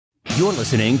You're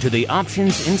listening to the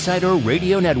Options Insider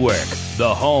Radio Network,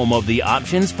 the home of the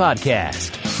Options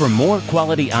Podcast. For more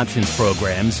quality options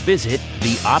programs, visit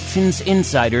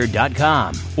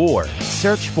theoptionsinsider.com or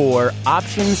search for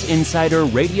Options Insider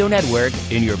Radio Network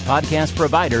in your podcast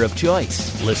provider of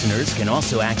choice. Listeners can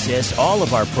also access all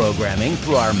of our programming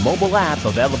through our mobile app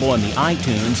available in the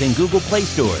iTunes and Google Play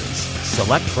stores.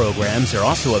 Select programs are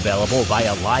also available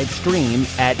via live stream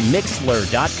at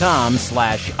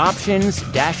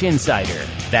mixlr.com/options-insider.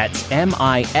 That's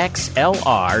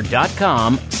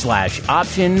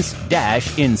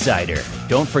mixlr.com/options-insider.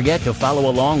 Don't forget to follow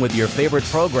along with your favorite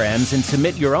programs and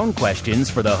submit your own questions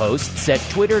for the hosts at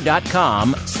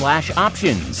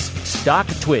twitter.com/options,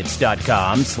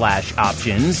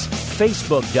 stocktwits.com/options,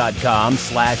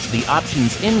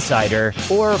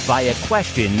 facebook.com/theoptionsinsider, or via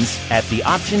questions at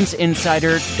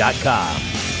theoptionsinsider.com.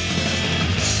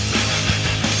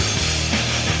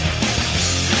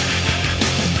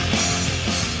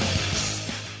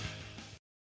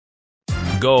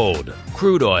 Gold,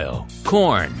 crude oil,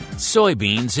 corn,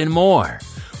 soybeans, and more.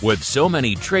 With so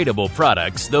many tradable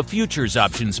products, the futures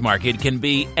options market can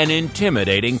be an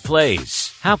intimidating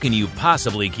place. How can you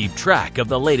possibly keep track of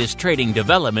the latest trading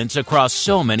developments across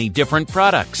so many different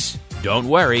products? Don't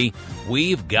worry,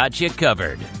 we've got you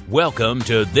covered. Welcome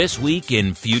to This Week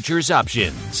in Futures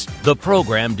Options, the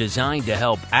program designed to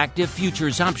help active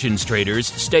futures options traders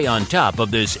stay on top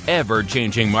of this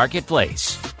ever-changing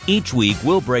marketplace. Each week,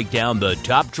 we'll break down the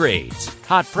top trades,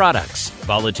 hot products,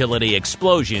 volatility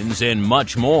explosions, and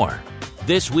much more.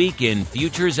 This Week in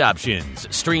Futures Options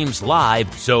streams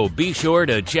live, so be sure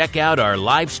to check out our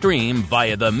live stream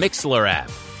via the Mixlr app.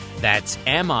 That's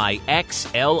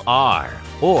MIXLR.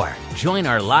 Or join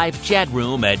our live chat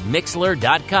room at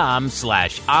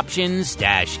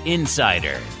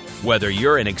mixlr.com/options-insider. Whether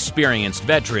you're an experienced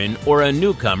veteran or a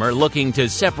newcomer looking to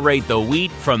separate the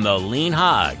wheat from the lean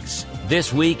hogs,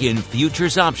 This Week in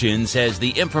Futures Options has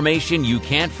the information you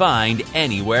can't find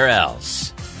anywhere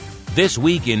else. This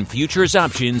Week in Futures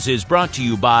Options is brought to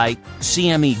you by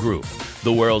CME Group,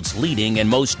 the world's leading and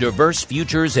most diverse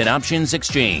futures and options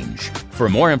exchange. For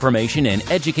more information and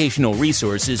educational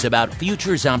resources about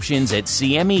futures options at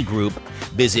CME Group,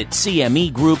 visit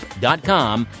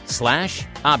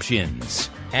cmegroup.com/options.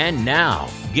 And now,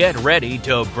 get ready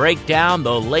to break down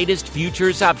the latest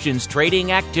futures options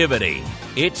trading activity.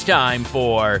 It's time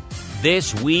for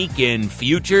This Week in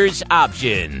Futures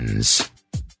Options.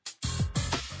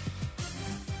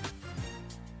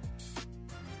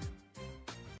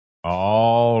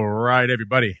 All right,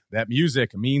 everybody. That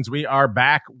music means we are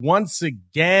back once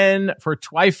again for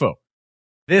TWIFO.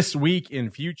 This Week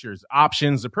in Futures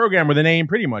Options, the program where the name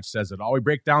pretty much says it all. We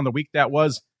break down the week that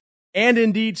was and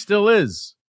indeed still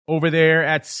is over there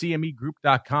at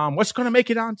cmegroup.com. What's going to make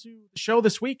it onto the show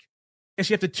this week? I guess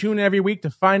you have to tune in every week to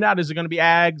find out. Is it going to be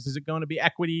ags? Is it going to be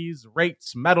equities,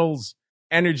 rates, metals,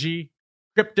 energy,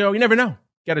 crypto? You never know.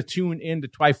 Got to tune in to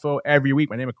TWIFO every week.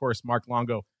 My name, of course, Mark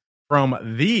Longo from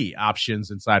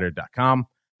theoptionsinsider.com,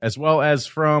 as well as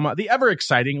from the ever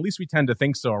exciting, at least we tend to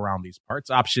think so around these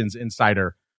parts, Options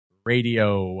Insider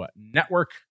Radio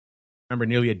Network. Remember,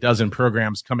 nearly a dozen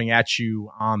programs coming at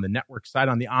you on the network side,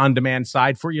 on the on-demand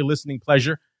side for your listening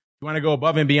pleasure. You want to go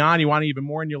above and beyond, you want even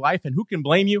more in your life, and who can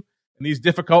blame you in these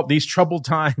difficult, these troubled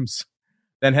times?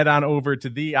 Then head on over to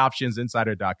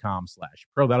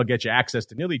theoptionsinsider.com/pro. That'll get you access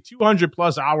to nearly 200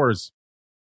 plus hours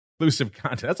exclusive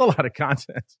content. That's a lot of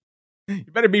content. You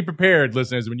better be prepared,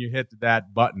 listeners, when you hit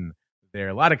that button there.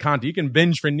 A lot of content. You can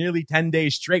binge for nearly 10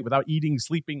 days straight without eating,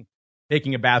 sleeping,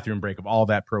 taking a bathroom break of all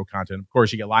that pro content. Of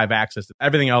course, you get live access to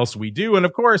everything else we do. And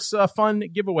of course, fun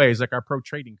giveaways like our pro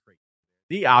trading crate.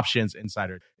 The Options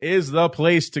Insider is the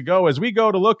place to go as we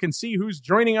go to look and see who's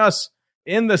joining us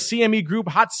in the CME Group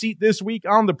hot seat this week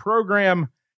on the program.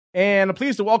 And I'm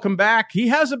pleased to welcome back. He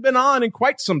hasn't been on in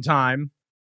quite some time.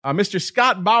 Mr.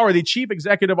 Scott Bauer, the Chief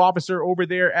Executive Officer over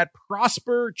there at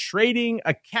Prosper Trading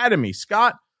Academy.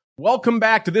 Scott, welcome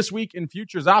back to This Week in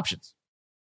Futures Options.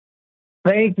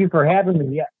 Thank you for having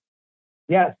me.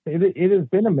 Yes, it has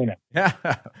been a minute. Yeah,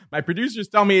 my producers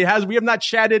tell me it has. We have not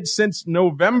chatted since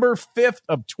November 5th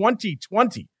of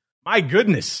 2020. My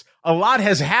goodness, a lot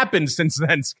has happened since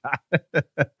then, Scott.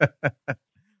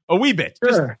 A wee bit.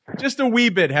 Sure. Just a wee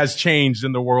bit has changed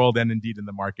in the world and indeed in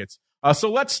the markets.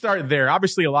 So let's start there.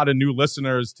 Obviously, a lot of new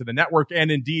listeners to the network and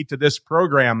indeed to this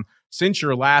program since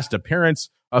your last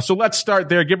appearance. So let's start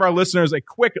there. Give our listeners a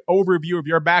quick overview of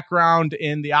your background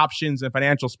in the options and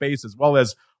financial space, as well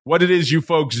as what it is you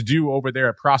folks do over there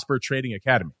at Prosper Trading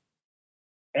Academy.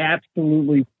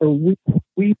 Absolutely. So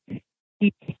we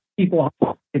teach people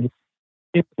in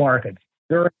markets.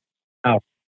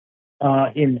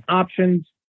 in options,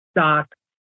 stock,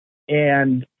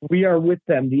 and we are with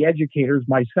them, the educators,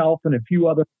 myself and a few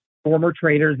other former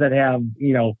traders that have,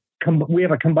 we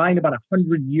have a combined about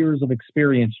 100 years of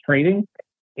experience trading.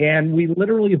 And we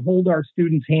literally hold our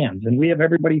students' hands. And we have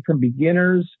everybody from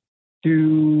beginners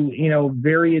to,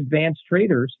 very advanced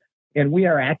traders. And we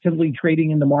are actively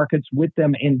trading in the markets with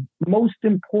them. And most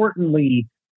importantly,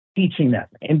 teaching them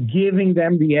and giving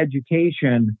them the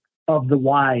education of the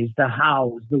whys, the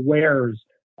hows, the wheres,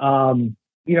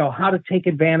 how to take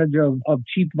advantage of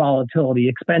cheap volatility,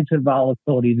 expensive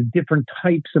volatility, the different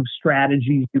types of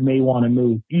strategies you may want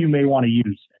to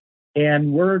use.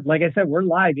 And we're, like I said, we're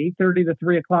live 8:30 to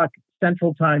 3 o'clock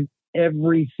Central Time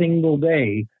every single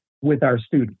day with our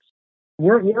students.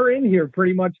 We're in here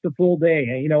pretty much the full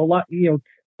day.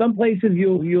 Some places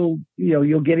you'll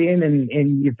get in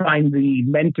and you find the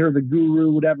mentor, the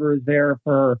guru, whatever is there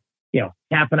for,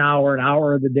 half an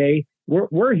hour of the day.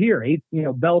 We're here,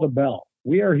 bell to bell.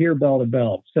 We are here bell to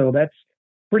bell. So that's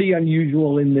pretty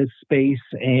unusual in this space.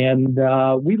 And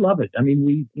we love it. I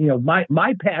mean,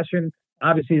 my passion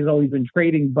obviously has always been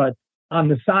trading, but on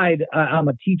the side, I'm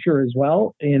a teacher as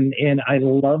well. And I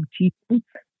love teaching.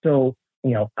 So,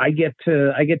 I get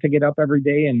to get up every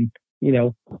day and,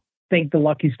 thank the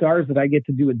lucky stars that I get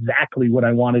to do exactly what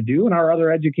I want to do. And our other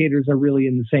educators are really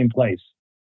in the same place.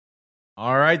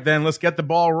 All right, then let's get the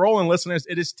ball rolling, listeners.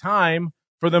 It is time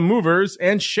for the Movers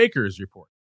and Shakers report.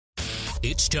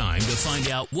 It's time to find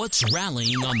out what's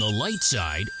rallying on the light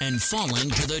side and falling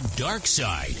to the dark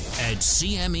side at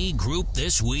CME Group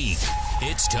this week.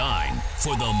 It's time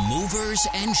for the Movers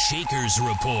and Shakers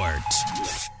report.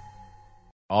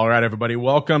 All right, everybody,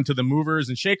 welcome to the Movers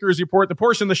and Shakers report, the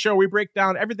portion of the show we break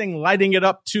down everything lighting it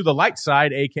up to the light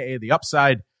side, aka the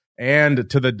upside, and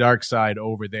to the dark side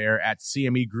over there at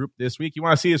CME Group this week. You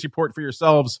want to see this report for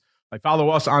yourselves? Follow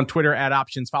us on Twitter at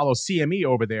Options. Follow CME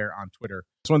over there on Twitter.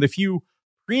 It's one of the few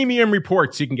premium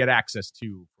reports you can get access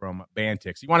to from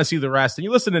Bantix. You want to see the rest, and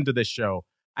you listen into this show,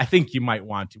 I think you might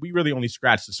want to. We really only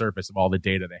scratch the surface of all the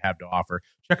data they have to offer.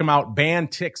 Check them out,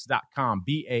 bantix.com,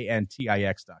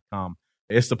 BANTIX.com.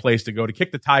 It's the place to go to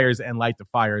kick the tires and light the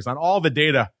fires on all the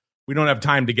data we don't have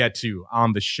time to get to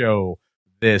on the show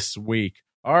this week.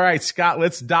 All right, Scott,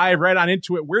 let's dive right on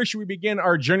into it. Where should we begin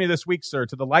our journey this week, sir?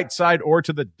 To the light side or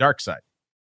to the dark side?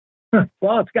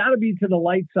 Well, it's got to be to the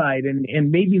light side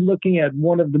and maybe looking at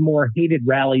one of the more hated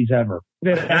rallies ever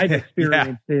that I've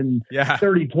experienced in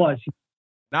 30 plus.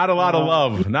 Not a lot of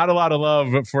love. Not a lot of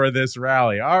love for this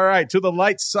rally. All right, to the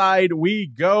light side we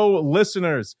go,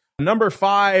 listeners. Number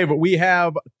 5, we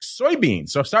have soybeans.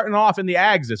 So starting off in the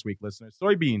ags this week, listeners,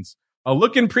 soybeans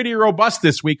looking pretty robust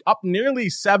this week, up nearly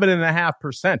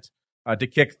 7.5% to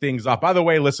kick things off. By the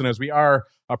way, listeners, we are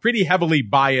pretty heavily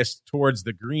biased towards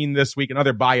the green this week,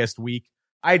 another biased week.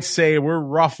 I'd say we're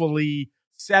roughly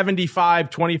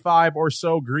 75-25 or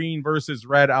so green versus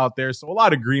red out there. So a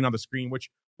lot of green on the screen, which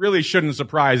really shouldn't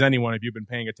surprise anyone if you've been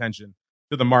paying attention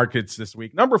to the markets this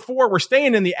week. Number 4, we're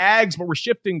staying in the ags, but we're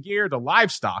shifting gear to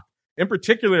livestock, in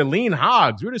particular lean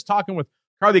hogs. We were just talking with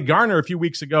Carly Garner a few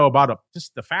weeks ago about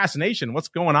just the fascination, what's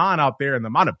going on out there and the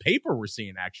amount of paper we're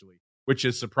seeing, actually, which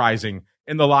is surprising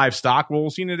in the livestock. Well,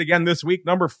 we've seen it again this week.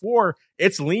 Number 4,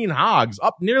 it's lean hogs,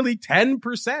 up nearly 10%,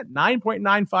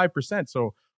 9.95%.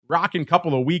 So rocking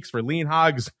couple of weeks for lean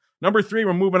hogs. Number 3,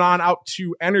 we're moving on out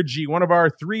to energy, one of our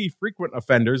 3 frequent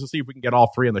offenders. Let's see if we can get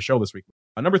all 3 on the show this week.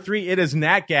 Number 3, it is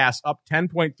nat gas, up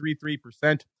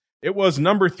 10.33%. It was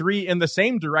number 3 in the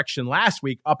same direction last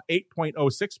week, up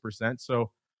 8.06%.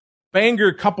 So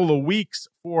banger couple of weeks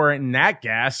for nat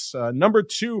gas. Number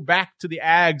 2, back to the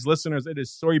ags, listeners. It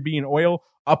is soybean oil,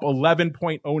 up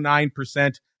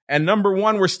 11.09%. And number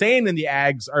 1, we're staying in the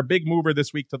ags. Our big mover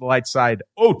this week to the light side,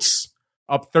 oats,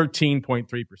 up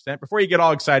 13.3%. Before you get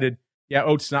all excited,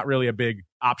 oats not really a big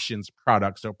options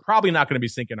product, so probably not going to be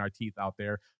sinking our teeth out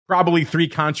there. Probably 3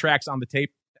 contracts on the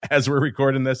tape as we're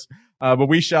recording this, but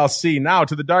we shall see. Now,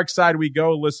 to the dark side we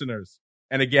go, listeners.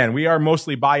 And again, we are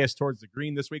mostly biased towards the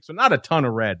green this week, so not a ton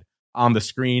of red on the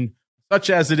screen. Such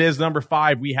as it is, number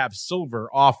 5, we have silver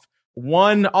off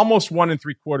almost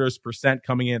 1.75%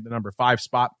 coming in at the number 5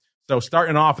 spot. So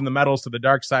starting off in the metals to the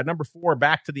dark side. Number 4,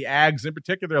 back to the ags, in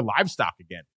particular livestock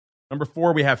again. Number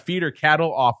 4, we have feeder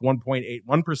cattle off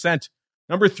 1.81%.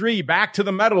 Number 3, back to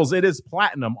the metals. It is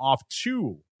platinum off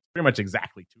 2, pretty much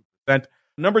exactly 2%.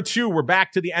 Number 2, we're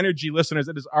back to the energy, listeners.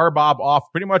 It is RBOB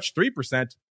off pretty much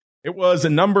 3%. It was a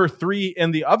number 3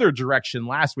 in the other direction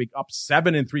last week, up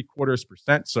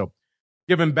 7.75%. So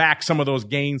giving back some of those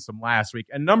gains from last week.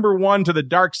 And number 1 to the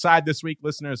dark side this week,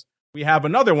 listeners, we have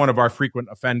another one of our frequent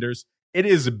offenders. It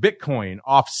is Bitcoin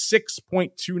off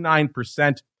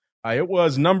 6.29%. It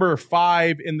was number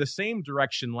 5 in the same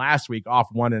direction last week, off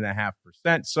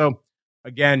 1.5%. So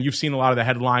again, you've seen a lot of the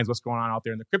headlines, what's going on out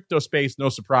there in the crypto space. No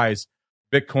surprise,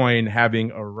 Bitcoin having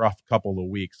a rough couple of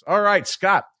weeks. All right,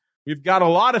 Scott, we've got a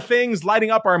lot of things lighting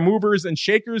up our movers and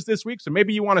shakers this week. So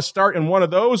maybe you want to start in one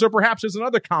of those, or perhaps there's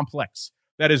another complex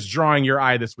that is drawing your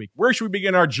eye this week. Where should we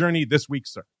begin our journey this week,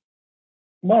 sir?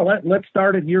 Well, let's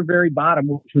start at your very bottom,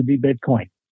 which would be Bitcoin.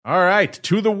 All right,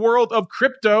 to the world of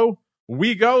crypto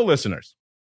we go, listeners.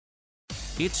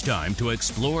 It's time to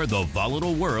explore the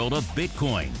volatile world of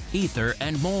Bitcoin, Ether,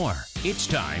 and more. It's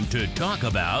time to talk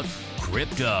about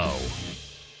crypto.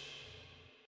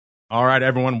 All right,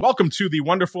 everyone. Welcome to the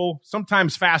wonderful,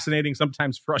 sometimes fascinating,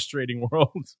 sometimes frustrating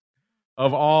world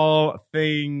of all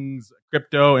things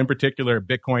crypto, in particular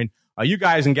Bitcoin. You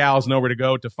guys and gals know where to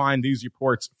go to find these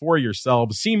reports for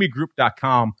yourselves.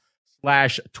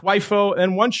 CMEgroup.com/TWIFO.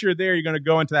 And once you're there, you're going to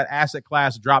go into that asset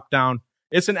class drop down.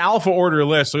 It's an alpha order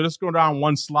list, so just go down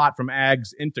one slot from ags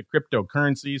into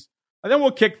cryptocurrencies. And then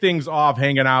we'll kick things off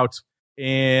hanging out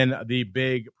in the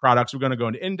big products. We're going to go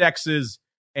into indexes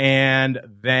and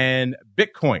then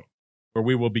Bitcoin, where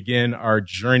we will begin our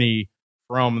journey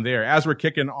from there. As we're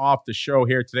kicking off the show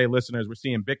here today, listeners, we're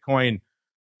seeing Bitcoin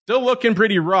still looking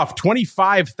pretty rough.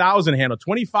 25,000 handle,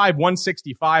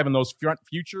 25,165 in those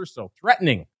futures. So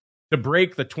threatening to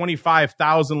break the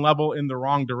 25,000 level in the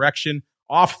wrong direction.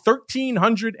 Off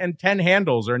 1,310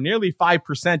 handles, or nearly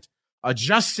 5%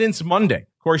 just since Monday.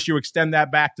 Of course, you extend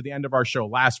that back to the end of our show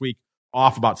last week,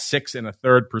 off about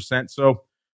 6.33%. So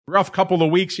rough couple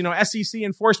of weeks. You know, SEC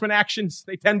enforcement actions,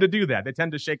 they tend to do that. They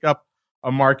tend to shake up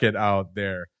a market out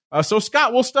there. So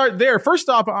Scott, we'll start there. First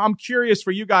off, I'm curious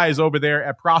for you guys over there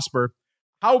at Prosper,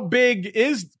 how big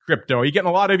is crypto? Are you getting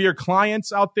a lot of your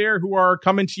clients out there who are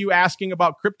coming to you asking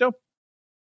about crypto?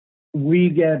 We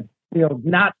get,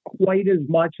 not quite as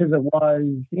much as it was,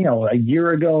 a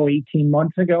year ago, 18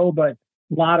 months ago, but a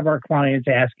lot of our clients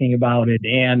asking about it.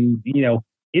 And,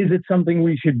 is it something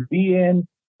we should be in?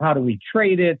 How do we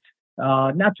trade it?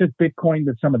 Not just Bitcoin,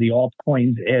 but some of the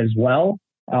altcoins as well.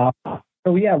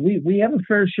 So yeah, we have a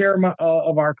fair share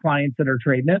of our clients that are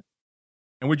trading it.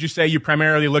 And would you say you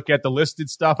primarily look at the listed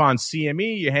stuff on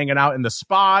CME? You hanging out in the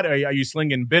spot? Are you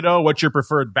slinging BITO? What's your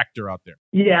preferred vector out there?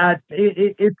 Yeah,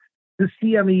 it's the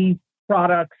CME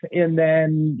products, and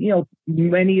then,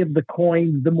 many of the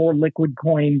coins, the more liquid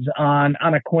coins on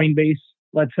a Coinbase,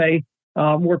 let's say,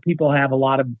 where people have a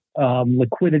lot of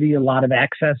liquidity, a lot of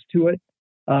access to it.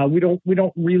 We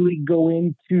don't really go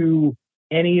into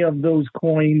any of those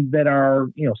coins that are,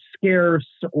 scarce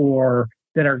or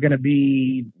that are going to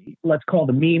be, let's call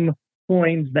the meme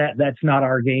coins. That's not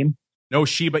our game. No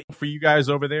Shiba for you guys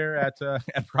over there at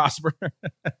Prosper.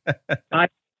 I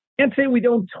can't say we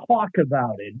don't talk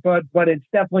about it, but it's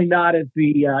definitely not at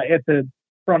the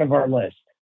front of our list.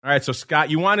 All right, so Scott,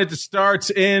 you wanted to start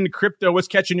in crypto. What's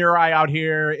catching your eye out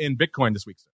here in Bitcoin this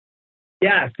week, sir?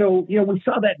 Yeah, so we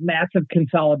saw that massive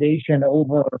consolidation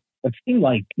over what seemed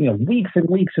like weeks and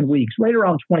weeks and weeks, right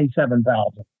around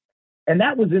 27,000, and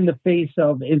that was in the face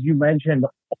of, as you mentioned,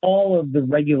 all of the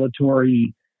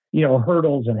regulatory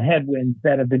hurdles and headwinds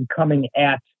that have been coming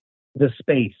at the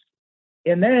space.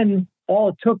 And then all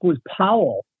it took was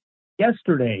Powell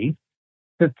yesterday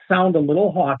to sound a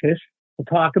little hawkish, to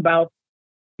talk about,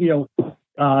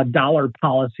 dollar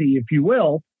policy, if you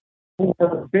will,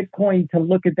 for Bitcoin to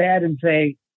look at that and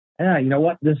say, you know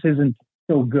what, this isn't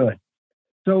so good.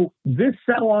 So this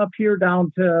sell-off here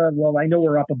down to, well, I know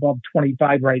we're up above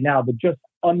 25 right now, but just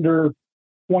under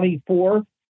 24,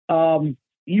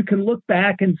 you can look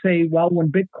back and say, well,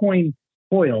 when Bitcoin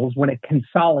coils, when it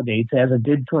consolidates, as it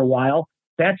did for a while,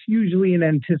 that's usually in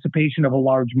anticipation of a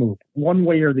large move, one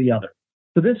way or the other.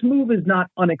 So this move is not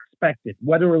unexpected.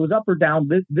 Whether it was up or down,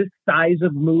 this size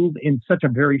of move in such a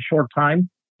very short time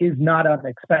is not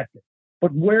unexpected.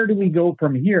 But where do we go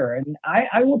from here? And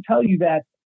I will tell you that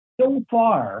so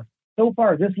far,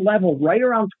 this level right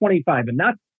around 25, and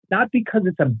not because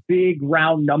it's a big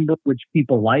round number, which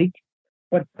people like,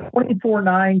 but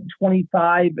 24.9,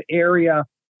 25 area,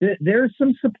 there's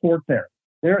some support there.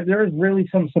 There's really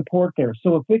some support there.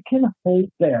 So if it can hold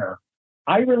there,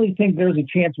 I really think there's a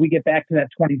chance we get back to that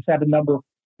 27 number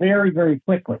very, very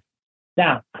quickly.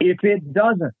 Now, if it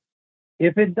doesn't,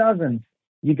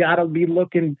 you got to be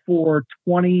looking for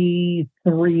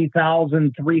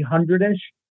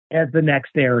 23,300-ish as the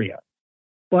next area.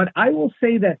 But I will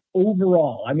say that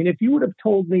overall, I mean, if you would have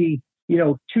told me,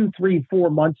 2, 3, 4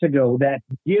 months ago that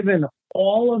given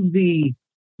all of the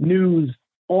news,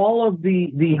 all of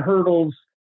the hurdles,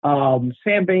 Sam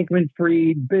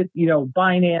Bankman-Fried,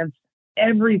 Binance,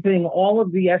 everything, all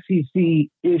of the SEC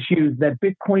issues, that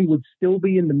Bitcoin would still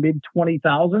be in the mid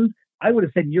 20,000s, I would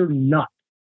have said, you're nuts.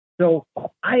 So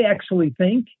I actually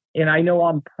think, and I know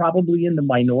I'm probably in the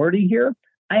minority here,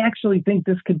 I actually think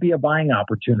this could be a buying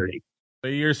opportunity. So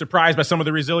you're surprised by some of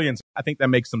the resilience. I think that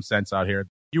makes some sense out here.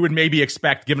 You would maybe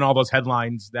expect, given all those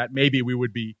headlines, that maybe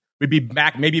we'd be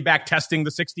back testing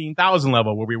the 16,000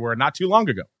 level where we were not too long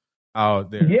ago.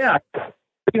 Yeah,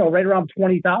 right around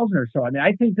 20,000 or so. I mean,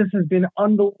 I think this has been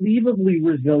unbelievably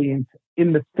resilient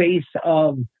in the face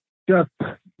of just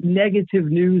negative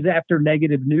news after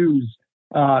negative news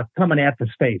coming at the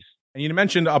space. And you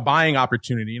mentioned a buying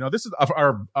opportunity. This is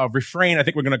our refrain I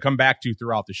think we're going to come back to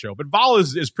throughout the show. But vol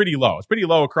is pretty low. It's pretty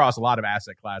low across a lot of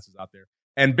asset classes out there.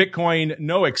 And Bitcoin,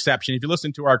 no exception. If you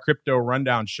listen to our crypto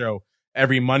rundown show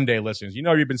every Monday, listeners,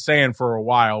 you've been saying for a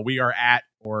while, we are at,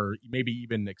 or maybe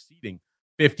even exceeding,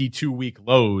 52-week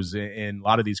lows in a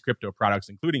lot of these crypto products,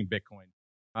 including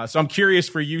Bitcoin. So I'm curious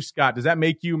for you, Scott, does that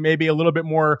make you maybe a little bit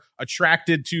more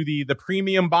attracted to the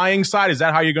premium buying side? Is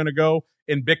that how you're going to go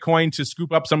in Bitcoin to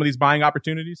scoop up some of these buying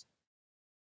opportunities?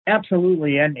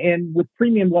 Absolutely. And with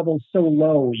premium levels so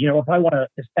low, if I want to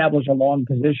establish a long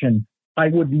position, I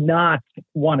would not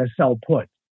want to sell puts.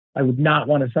 I would not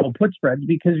want to sell put spreads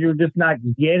because you're just not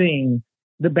getting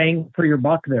the bang for your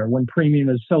buck there when premium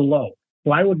is so low.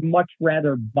 So I would much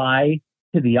rather buy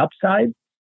to the upside.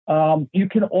 You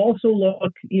can also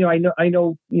look, I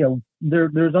know,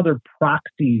 there's other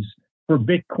proxies for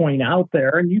Bitcoin out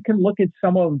there, and you can look at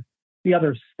some of the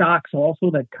other stocks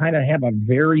also that kind of have a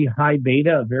very high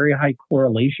beta, a very high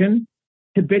correlation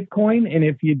to Bitcoin. And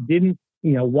if you didn't,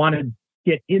 want to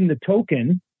get in the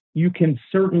token, you can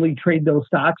certainly trade those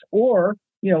stocks. Or,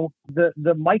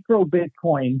 the micro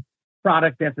Bitcoin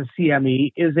product at the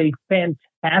CME is a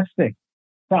fantastic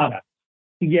product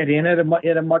to get in at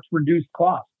a much reduced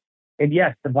cost. And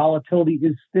yes, the volatility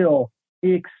is still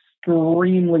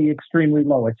extremely, extremely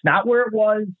low. It's not where it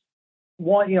was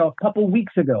a couple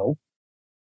weeks ago,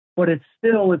 but it's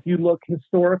still, if you look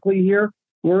historically here,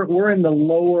 we're in the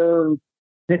lower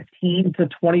 15 to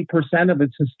 20% of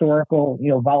its historical,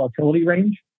 volatility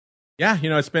range. Yeah,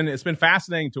 it's been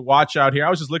fascinating to watch out here. I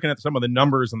was just looking at some of the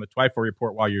numbers on the TWIFO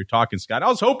report while you were talking, Scott. I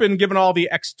was hoping, given all the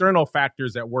external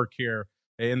factors at work here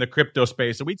in the crypto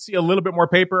space, that we'd see a little bit more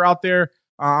paper out there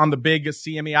on the big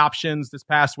CME options this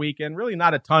past week, and really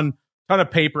not a ton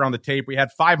of paper on the tape. We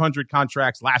had 500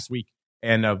 contracts last week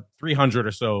and 300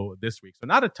 or so this week. So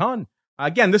not a ton.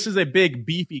 Again, this is a big,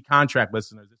 beefy contract,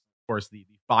 listeners. This is, of course, the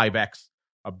 5X,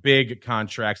 a big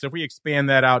contract. So if we expand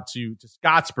that out to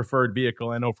Scott's preferred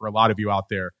vehicle, I know for a lot of you out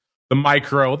there, the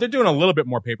micro, they're doing a little bit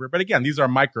more paper. But again, these are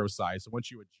micro size. So once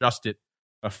you adjust it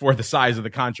for the size of the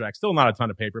contract, still not a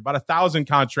ton of paper. About 1,000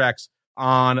 contracts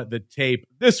on the tape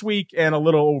this week and a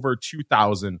little over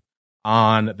 2,000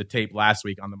 on the tape last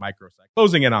week on the micro side,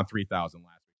 closing in on 3,000 last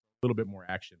week. A little bit more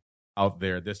action out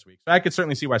there this week. So I could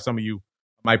certainly see why some of you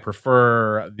might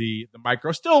prefer the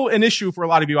micro. Still an issue for a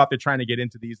lot of you out there trying to get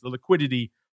into these. The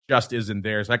liquidity just isn't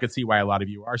there. So I could see why a lot of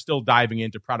you are still diving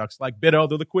into products like BITO.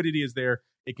 The liquidity is there.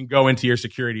 It can go into your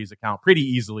securities account pretty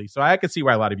easily. So I could see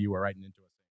why a lot of you are writing into it.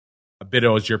 A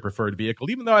BITO is your preferred vehicle,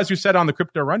 even though, as you said on the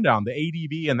crypto rundown, the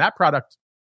ADV and that product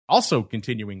also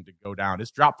continuing to go down.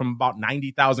 It's dropped from about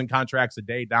 90,000 contracts a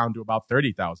day down to about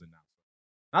 30,000 now.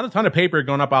 Not a ton of paper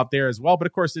going up out there as well, but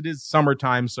of course it is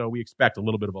summertime, so we expect a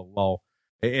little bit of a lull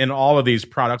in all of these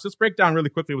products. Let's break down really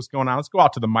quickly what's going on. Let's go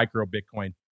out to the micro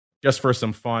Bitcoin just for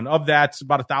some fun. Of that,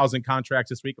 about 1,000 contracts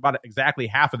this week. About exactly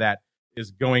half of that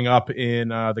is going up in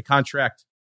the contract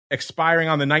expiring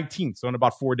on the 19th, so in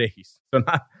about 4 days. So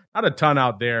not a ton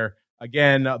out there.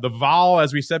 Again, the vol,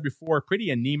 as we said before, pretty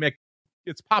anemic.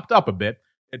 It's popped up a bit.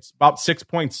 It's about 6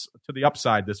 points to the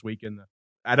upside this week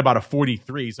at about a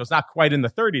 43. So it's not quite in the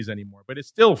 30s anymore, but it's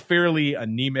still fairly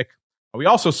anemic. We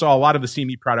also saw a lot of the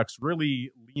CME products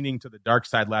really leaning to the dark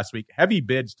side last week. Heavy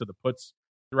bids to the puts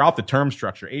throughout the term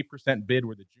structure. 8% bid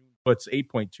were the June puts,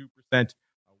 8.2%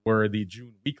 were the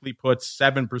June weekly puts,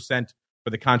 7% for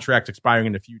the contract expiring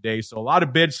in a few days. So a lot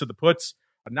of bids to the puts.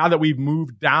 But now that we've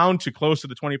moved down to close to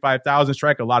the 25,000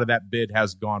 strike, a lot of that bid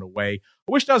has gone away,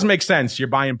 which does make sense. You're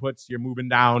buying puts, you're moving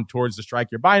down towards the strike,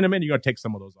 you're buying them in, you're going to take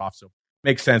some of those off. So it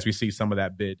makes sense we see some of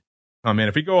that bid come in.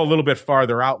 If we go a little bit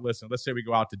farther out, let's say we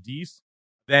go out to D's,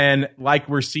 then like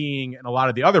we're seeing in a lot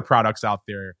of the other products out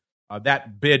there,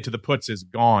 that bid to the puts is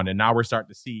gone. And now we're starting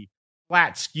to see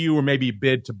flat skew or maybe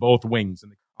bid to both wings.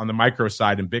 And on the micro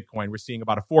side in Bitcoin, we're seeing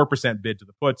about a 4% bid to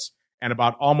the puts and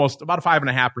about a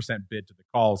 5.5% bid to the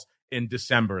calls in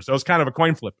December. So it's kind of a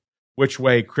coin flip which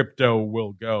way crypto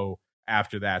will go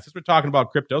after that. Since we're talking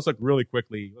about crypto, let's look really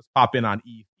quickly. Let's pop in on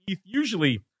ETH. ETH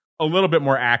usually a little bit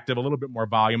more active, a little bit more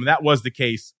volume. And that was the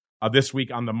case this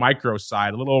week on the micro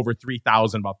side, a little over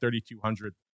 3,000, about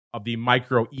 3,200 of the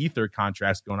micro Ether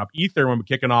contracts going up. Ether, when we're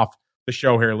kicking off the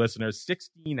show here, listeners,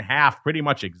 16.5, pretty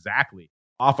much exactly,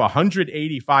 off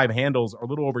 185 handles, or a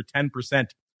little over 10%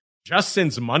 just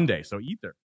since Monday. So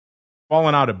Ether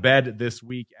falling out of bed this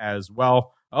week as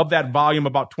well. Of that volume,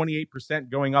 about 28%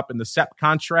 going up in the SEP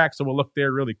contract. So we'll look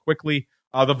there really quickly.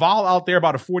 The vol out there,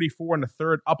 about a 44 and a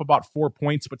third, up about 4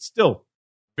 points, but still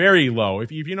very low. If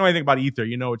you know anything about Ether,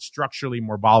 you know it's structurally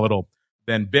more volatile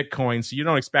than Bitcoin. So you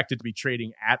don't expect it to be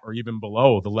trading at or even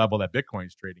below the level that Bitcoin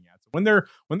is trading at. So when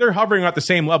they're hovering at the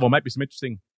same level, might be some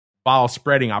interesting vol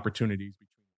spreading opportunities.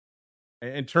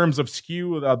 In terms of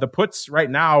skew, the puts right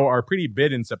now are pretty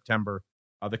bid in September.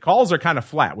 The calls are kind of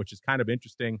flat, which is kind of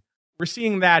interesting. We're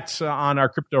seeing that on our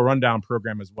crypto rundown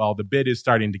program as well. The bid is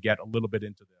starting to get a little bit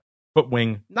into the put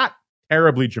wing, not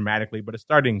terribly dramatically, but it's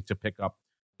starting to pick up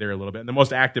there a little bit. And the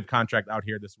most active contract out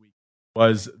here this week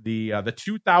was the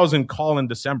 2000 call in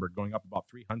December, going up about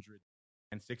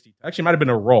 360. Actually, might have been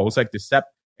a roll. It's like the SEP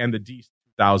and the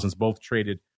D2000s both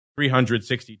traded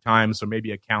 360 times, so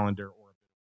maybe a calendar or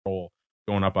a roll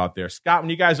going up out there. Scott,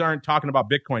 when you guys aren't talking about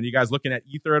Bitcoin, you guys looking at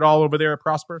Ether at all over there at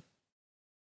Prosper?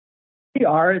 We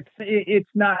are. It's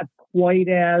not quite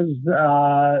as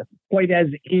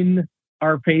in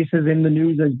our faces in the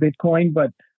news as Bitcoin,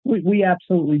 but we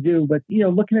absolutely do. But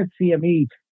looking at CME,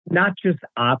 not just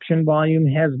option volume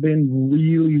has been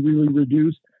really, really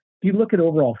reduced. If you look at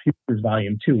overall futures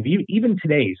volume too, even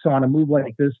today, so on a move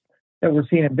like this that we're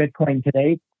seeing in Bitcoin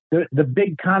today, the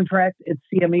big contract at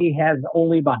CME has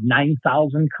only about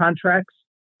 9,000 contracts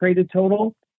traded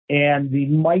total, and the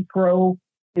micro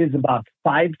is about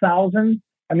 5,000.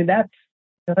 I mean, that's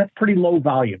pretty low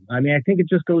volume. I mean, I think it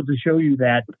just goes to show you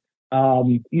that,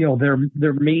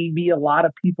 there may be a lot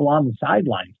of people on the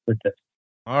sidelines with this.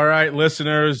 All right,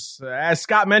 listeners, as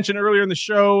Scott mentioned earlier in the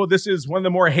show, this is one of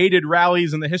the more hated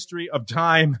rallies in the history of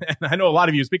time. And I know a lot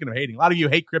of you, speaking of hating, a lot of you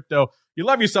hate crypto. You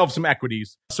love yourself some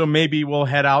equities. So maybe we'll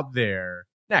head out there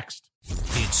next.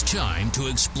 It's time to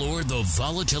explore the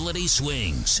volatility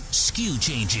swings, skew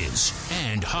changes,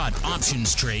 and hot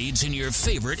options trades in your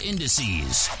favorite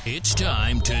indices. It's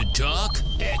time to talk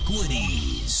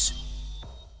equities.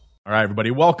 All right, everybody,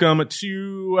 welcome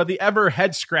to the ever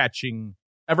head-scratching,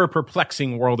 ever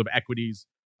perplexing world of equities.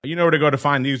 You know where to go to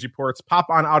find these reports.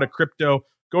 Pop on out of crypto,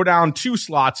 go down 2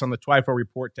 slots on the TWIFO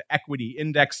report to equity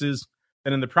indexes.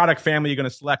 Then in the product family, you're going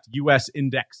to select U.S.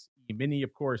 Index E-mini,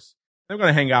 of course. I'm going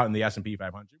to hang out in the S&P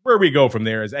 500. Where we go from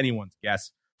there is anyone's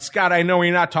guess. Scott, I know when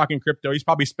you're not talking crypto, you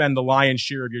probably spend the lion's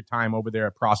share of your time over there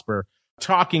at Prosper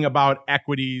talking about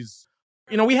equities.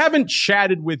 We haven't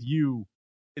chatted with you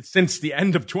since the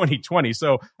end of 2020.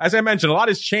 So as I mentioned, a lot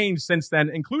has changed since then,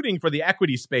 including for the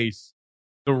equity space,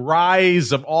 the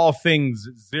rise of all things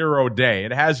zero day.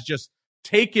 It has just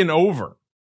taken over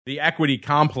the equity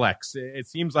complex. It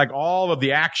seems like all of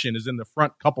the action is in the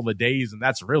front couple of days, and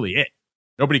that's really it.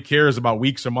 Nobody cares about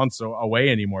weeks or months away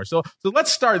anymore. So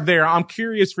let's start there. I'm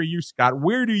curious for you, Scott,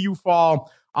 where do you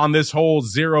fall on this whole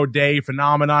 0 day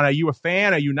phenomenon? Are you a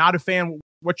fan? Are you not a fan?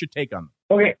 What's your take on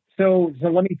it? Okay, so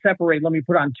let me separate. Let me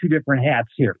put on 2 different hats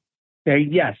here. Okay,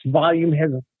 yes, volume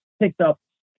has picked up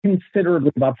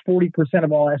considerably. About 40%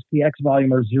 of all SPX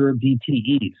volume are 0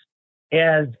 DTEs.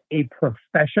 As a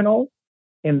professional,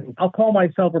 and I'll call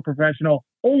myself a professional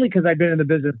only because I've been in the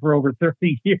business for over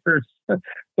 30 years,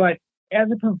 but as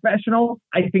a professional,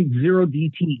 I think 0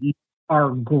 DTE are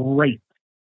great.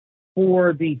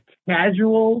 For the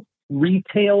casual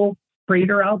retail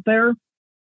trader out there,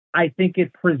 I think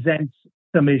it presents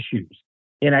some issues.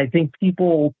 And I think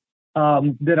people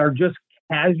that are just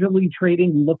casually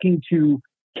trading, looking to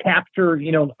capture,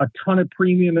 a ton of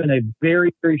premium in a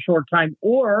very, very short time,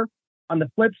 or on the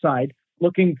flip side,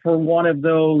 looking for one of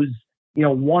those,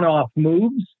 one-off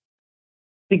moves,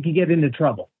 I think you get into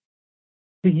trouble.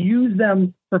 To use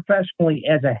them professionally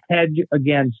as a hedge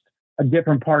against a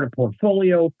different part of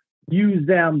portfolio, use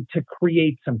them to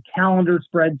create some calendar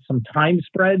spreads, some time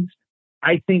spreads,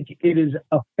 I think it is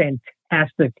a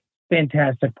fantastic,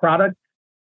 fantastic product.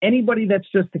 Anybody that's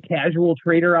just a casual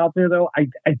trader out there, though, I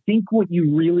think what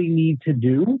you really need to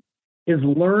do is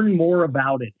learn more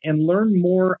about it and learn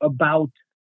more about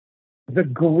the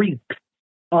Greek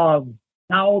of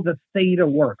how the theta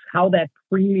works, how that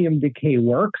premium decay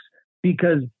works,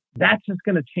 because that's just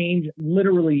going to change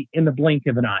literally in the blink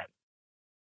of an eye.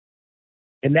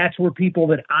 And that's where people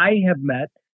that I have met,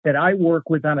 that I work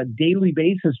with on a daily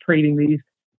basis trading these,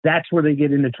 that's where they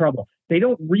get into trouble. They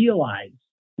don't realize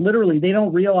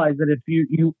that if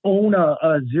you own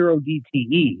a 0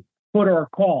 DTE, put or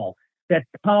call, that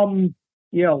come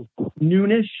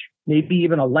noonish, maybe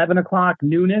even 11 o'clock,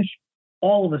 noonish,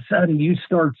 all of a sudden you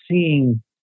start seeing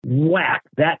whack,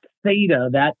 that theta,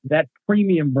 that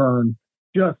premium burn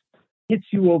just hits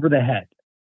you over the head.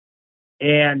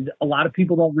 And a lot of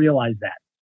people don't realize that.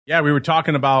 Yeah, we were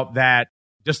talking about that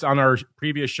just on our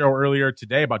previous show earlier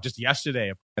today, about just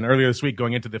yesterday and earlier this week,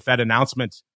 going into the Fed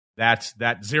announcement that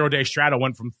 0-day straddle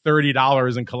went from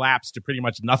 $30 and collapsed to pretty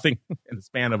much nothing in the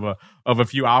span of a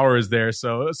few hours there.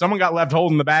 So someone got left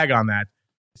holding the bag on that.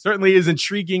 It certainly is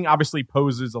intriguing, obviously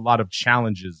poses a lot of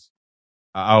challenges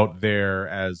out there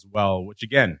as well, which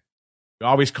again, we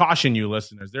always caution you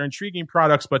listeners. They're intriguing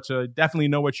products, but to definitely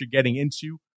know what you're getting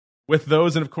into with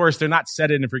those. And of course, they're not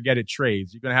set it and forget it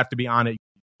trades. You're going to have to be on it.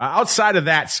 Outside of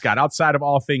that, Scott, outside of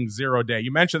all things 0-day,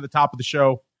 you mentioned at the top of the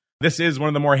show, this is one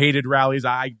of the more hated rallies.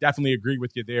 I definitely agree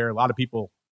with you there. A lot of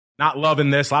people not loving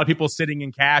this. A lot of people sitting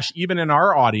in cash, even in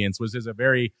our audience, is a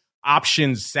very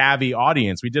options savvy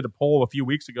audience. We did a poll a few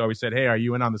weeks ago. We said, hey, are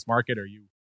you in on this market? Are you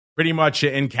pretty much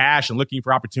in cash and looking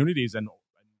for opportunities? And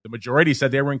the majority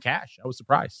said they were in cash. I was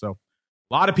surprised. So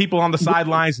a lot of people on the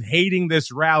sidelines hating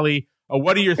this rally.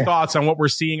 What are your thoughts on what we're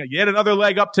seeing? Yet another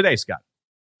leg up today, Scott.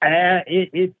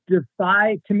 It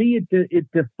defies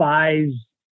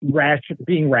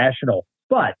being rational.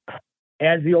 But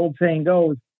as the old saying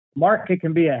goes, market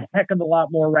can be a heck of a lot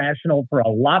more rational for a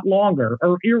lot longer,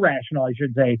 or irrational, I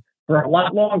should say, for a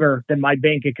lot longer than my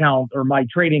bank account or my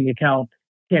trading account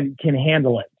can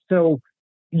handle it. So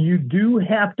you do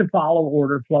have to follow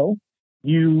order flow.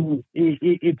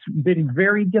 It's been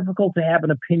very difficult to have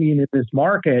an opinion in this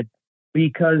market,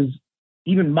 because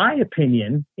even my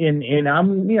opinion, and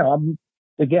I'm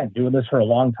again doing this for a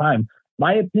long time,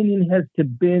 my opinion has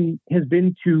been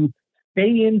to stay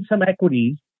in some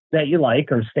equities that you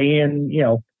like, or stay in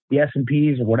the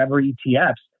S&Ps or whatever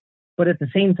ETFs, but at the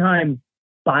same time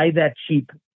buy that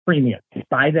cheap premium,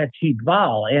 buy that cheap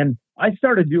vol. And I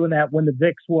started doing that when the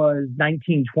VIX was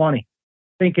 1920,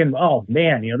 thinking, oh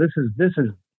man, this is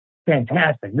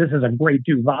fantastic. This is a great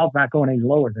do. Vol's not going any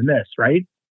lower than this, right?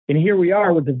 And here we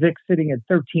are with the VIX sitting at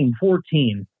 13,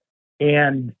 14.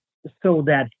 And so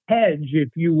that hedge, if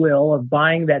you will, of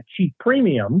buying that cheap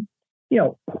premium,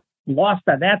 lost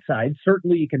on that side.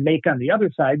 Certainly you can make on the other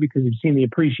side because you've seen the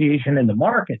appreciation in the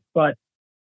market. But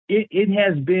it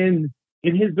has been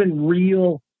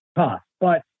real tough.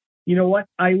 But you know what?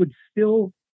 I would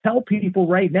still tell people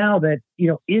right now that,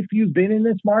 if you've been in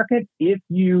this market, if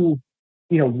you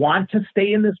want to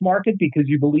stay in this market because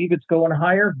you believe it's going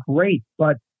higher, great.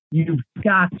 But you've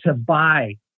got to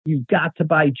buy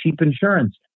cheap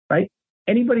insurance, right?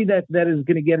 Anybody that is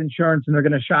going to get insurance and they're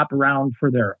going to shop around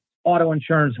for their auto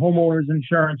insurance, homeowners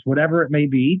insurance, whatever it may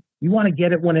be, you want to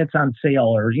get it when it's on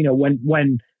sale, or,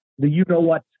 when the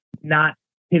what's not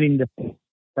hitting the face,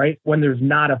 right? When there's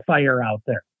not a fire out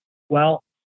there. Well,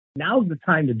 now's the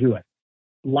time to do it.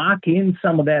 Lock in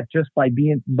some of that just by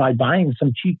buying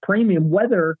some cheap premium,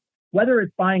 whether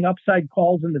it's buying upside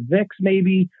calls in the VIX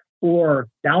maybe, or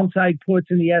downside puts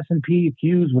in the S&P,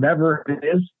 Qs, whatever it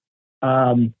is.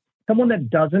 Someone that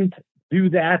doesn't do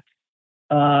that,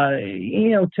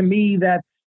 to me,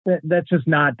 that's just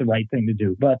not the right thing to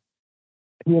do. But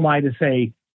who am I to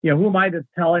say, who am I to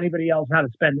tell anybody else how to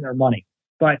spend their money?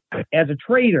 But as a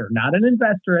trader, not an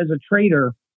investor, as a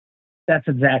trader, that's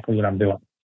exactly what I'm doing.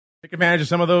 Take advantage of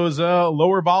some of those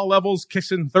lower vol levels,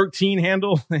 kissing 13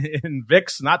 handle in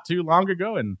VIX not too long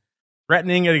ago, and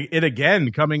threatening it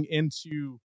again coming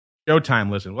into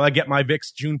showtime. Listen, will I get my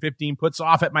VIX June 15 puts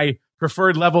off at my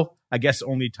preferred level? I guess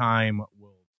only time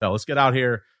will tell. Let's get out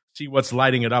here, see what's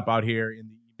lighting it up out here in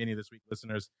the E-mini this week,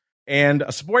 listeners. And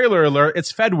a spoiler alert,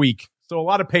 it's Fed week, so a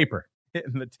lot of paper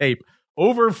hitting the tape.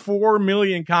 Over 4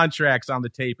 million contracts on the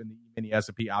tape in the E-mini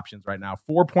S&P options right now,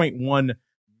 4.1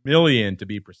 million to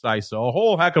be precise. So a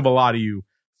whole heck of a lot of you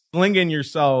slinging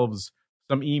yourselves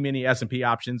some E-mini S&P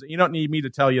options. You don't need me to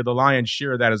tell you the lion's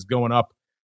share of that is going up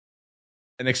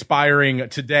and expiring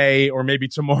today or maybe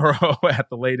tomorrow at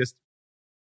the latest.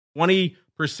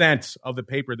 20% of the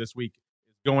paper this week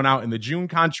is going out in the June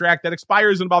contract that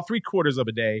expires in about 3/4 of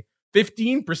a day.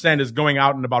 15% is going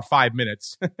out in about 5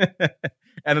 minutes.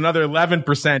 And another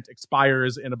 11%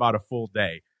 expires in about a full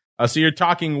day. So you're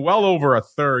talking well over a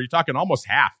third. You're talking almost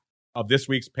half of this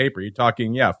week's paper. You're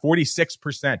talking,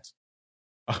 46%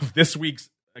 of this week's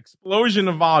explosion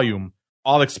of volume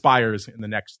all expires in the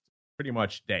next pretty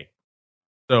much day.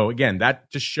 So again,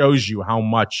 that just shows you how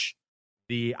much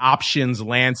the options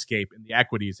landscape in the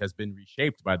equities has been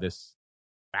reshaped by this.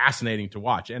 Fascinating to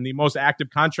watch. And the most active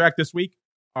contract this week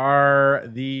are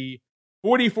the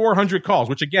 4,400 calls,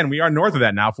 which again, we are north of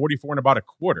that now, 44 and about a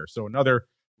quarter. So another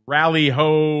rally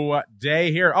ho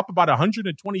day here, up about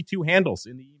 122 handles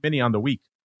in the E-mini on the week.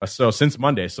 So since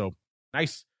Monday. So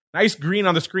nice green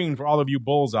on the screen for all of you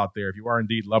bulls out there if you are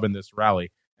indeed loving this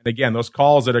rally. And again, those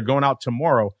calls that are going out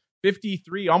tomorrow,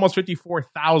 53, almost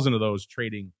 54,000 of those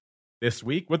trading this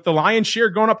week, with the lion's share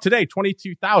going up today,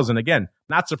 22,000. Again,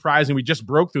 not surprising. We just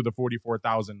broke through the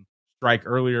 44,000 strike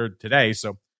earlier today.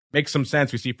 So makes some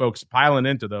sense. We see folks piling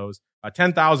into those.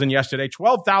 10,000 yesterday,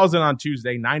 12,000 on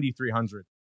Tuesday, 9,300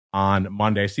 on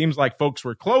Monday. Seems like folks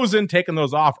were closing, taking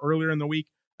those off earlier in the week.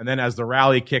 And then as the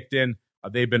rally kicked in,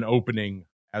 they've been opening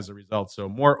as a result. So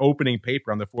more opening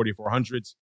paper on the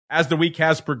 4,400s as the week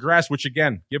has progressed, which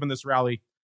again, given this rally,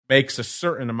 makes a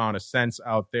certain amount of sense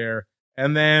out there.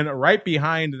 And then right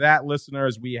behind that,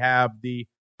 listeners, we have the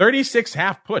 36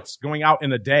 half puts going out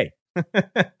in a day.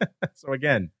 So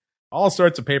again, all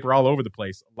sorts of paper all over the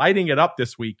place, lighting it up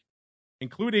this week,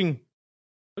 including,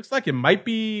 looks like it might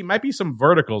be some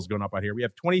verticals going up out here. We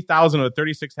have 20,000 of the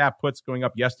 36 half puts going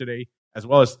up yesterday, as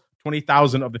well as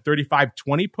 20,000 of the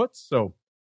 35-20 puts. So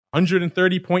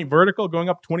 130-point vertical going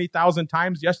up 20,000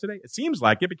 times yesterday. It seems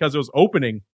like it because it was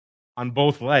opening on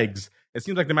both legs. It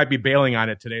seems like they might be bailing on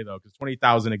it today, though, because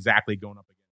 20,000 exactly going up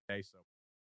again today. So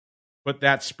put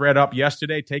that spread up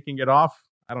yesterday, taking it off.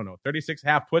 I don't know, 36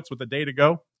 half puts with a day to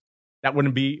go. That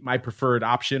wouldn't be my preferred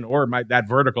option or that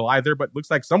vertical either, but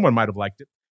looks like someone might have liked it.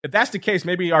 If that's the case,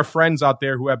 maybe our friends out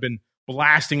there who have been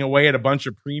blasting away at a bunch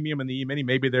of premium in the E-mini,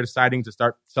 maybe they're deciding to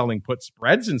start selling put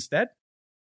spreads instead.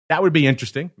 That would be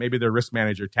interesting. Maybe their risk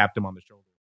manager tapped them on the shoulder.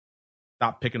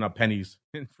 Stop picking up pennies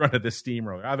in front of this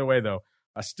steamroller. Either way, though,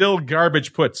 still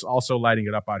garbage puts also lighting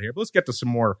it up out here. But let's get to some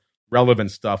more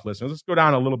relevant stuff, listeners. Let's go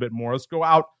down a little bit more. Let's go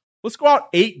out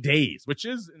 8 days, which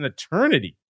is an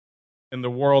eternity in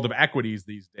the world of equities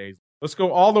these days. Let's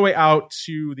go all the way out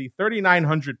to the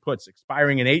 3,900 puts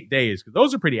expiring in 8 days, because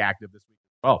those are pretty active this week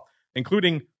as well,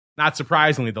 including, not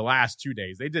surprisingly, the last 2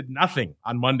 days. They did nothing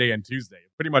on Monday and Tuesday.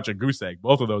 Pretty much a goose egg,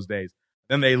 both of those days.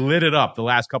 Then they lit it up the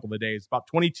last couple of days. About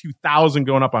 22,000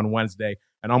 going up on Wednesday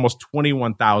and almost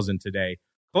 21,000 today.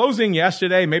 Closing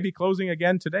yesterday, maybe closing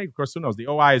again today. Of course, who knows? The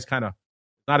OI is kind of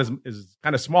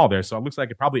small there, so it looks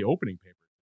like it probably opening paper.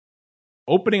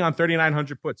 Opening on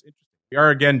 3,900 puts. Interesting. We are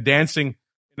again dancing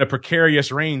in a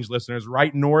precarious range, listeners,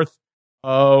 right north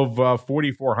of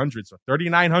 4,400. So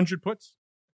 3,900 puts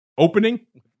opening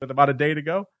with about a day to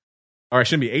go. Or it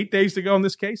shouldn't be 8 days to go in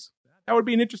this case. That would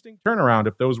be an interesting turnaround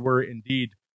if those were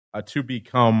indeed to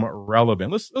become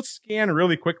relevant. Let's scan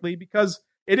really quickly because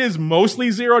it is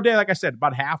mostly 0 day. Like I said,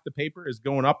 about half the paper is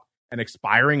going up and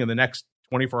expiring in the next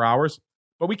 24 hours.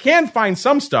 But we can find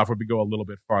some stuff if we go a little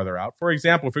bit farther out. For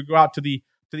example, if we go out to the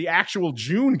actual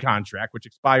June contract, which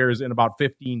expires in about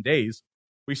 15 days,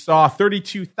 we saw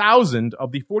 32,000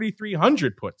 of the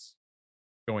 4,300 puts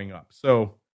going up.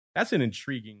 So that's an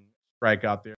intriguing strike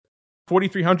out there.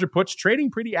 4,300 puts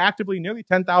trading pretty actively, nearly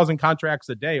 10,000 contracts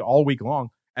a day all week long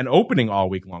and opening all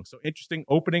week long. So interesting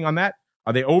opening on that.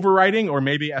 Are they overwriting, or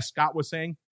maybe, as Scott was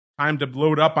saying, time to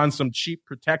load up on some cheap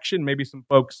protection? Maybe some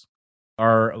folks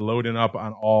are loading up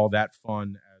on all that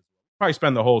fun. Probably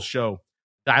spend the whole show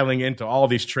dialing into all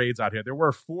these trades out here. There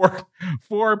were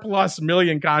four plus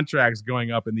million contracts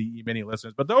going up in the E-mini,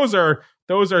 listeners, but those are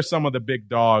some of the big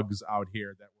dogs out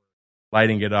here that were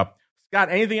lighting it up. Scott,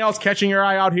 anything else catching your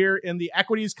eye out here in the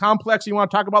equities complex you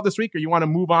want to talk about this week, or you want to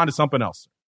move on to something else?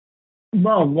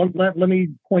 Well, let me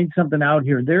point something out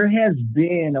here. There has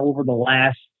been, over the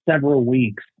last several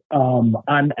weeks,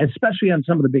 especially on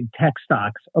some of the big tech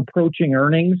stocks approaching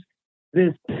earnings,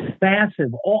 this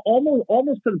massive,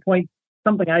 almost to the point,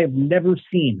 something I have never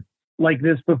seen like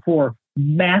this before,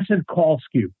 massive call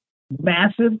skew.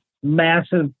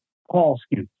 Massive call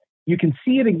skew. You can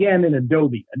see it again in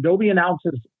Adobe. Adobe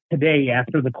announces today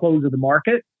after the close of the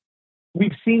market.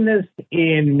 We've seen this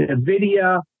in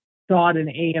NVIDIA, saw it in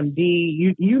AMD,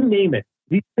 you name it.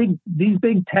 These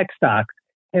big tech stocks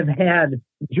have had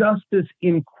just this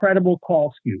incredible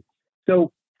call skew.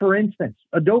 So, for instance,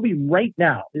 Adobe right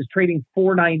now is trading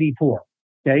 $494.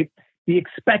 Okay, the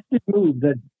expected move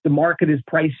that the market is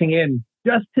pricing in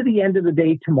just to the end of the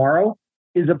day tomorrow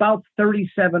is about $37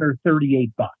 or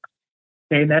 $38.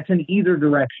 Okay, and that's in either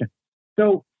direction.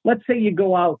 So let's say you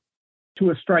go out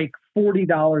to a strike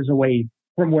 $40 away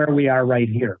from where we are right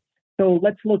here. So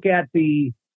let's look at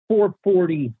the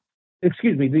 440,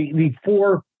 the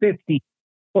 450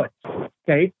 puts.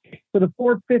 Okay, so the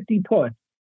 450 puts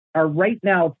are right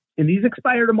now, and these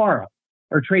expire tomorrow,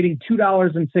 are trading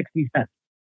 $2.60.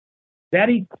 That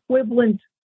equivalent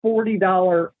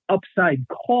 $40 upside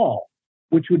call,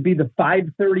 which would be the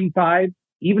 535,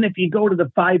 even if you go to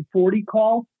the 540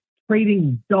 call,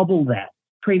 trading double that.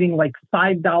 trading like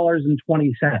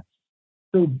 $5.20.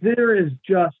 So there is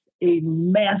just a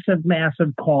massive,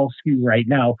 massive call skew right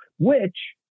now, which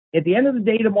at the end of the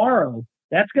day tomorrow,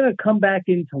 that's going to come back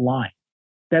into line.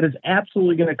 That is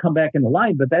absolutely going to come back into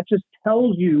line, but that just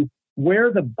tells you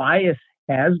where the bias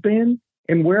has been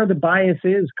and where the bias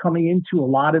is coming into a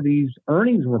lot of these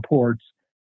earnings reports.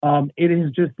 It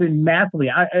has just been massively.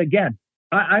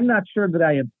 I'm not sure that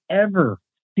I have ever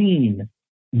seen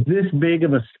this big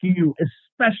of a skew,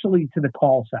 especially to the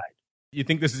call side. You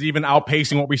think this is even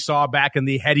outpacing what we saw back in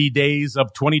the heady days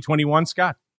of 2021,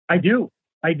 Scott? I do.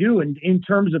 And in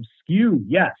terms of skew,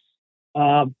 yes.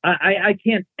 I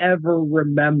can't ever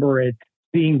remember it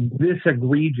being this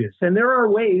egregious. And there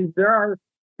are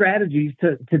strategies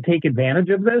to take advantage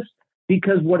of this,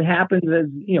 because what happens is,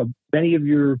 many of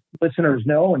your listeners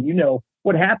know, and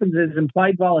what happens is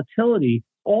implied volatility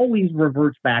always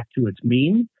reverts back to its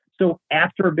mean. So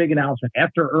after a big announcement,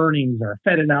 after earnings or a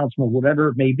Fed announcement, whatever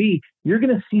it may be, you're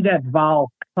going to see that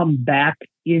vol come back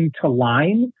into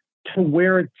line to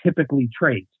where it typically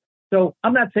trades. So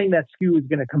I'm not saying that skew is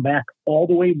going to come back all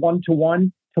the way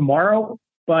 1-to-1 tomorrow,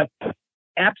 but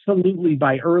absolutely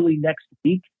by early next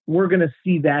week, we're going to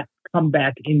see that come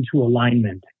back into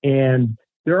alignment. And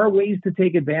there are ways to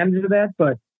take advantage of that,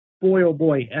 but boy, oh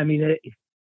boy, I mean,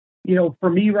 for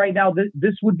me right now,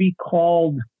 this would be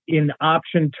called, in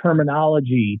option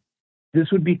terminology,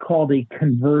 this would be called a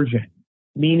conversion,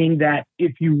 meaning that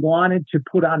if you wanted to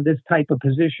put on this type of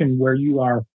position where you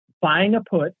are buying a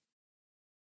put,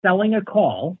 selling a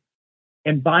call,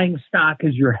 and buying stock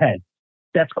as your head,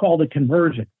 that's called a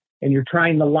conversion. And you're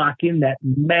trying to lock in that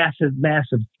massive,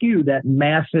 massive skew, that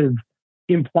massive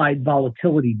implied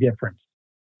volatility difference.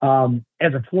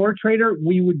 As a floor trader,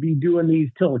 we would be doing these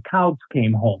till the cows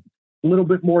came home. A little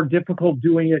bit more difficult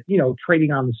doing it,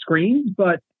 trading on the screens,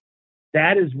 but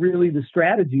that is really the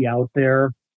strategy out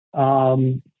there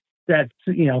that,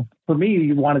 for me,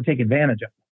 you want to take advantage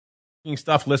of.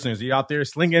 Stuff, listeners, are you out there?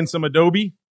 Sling in some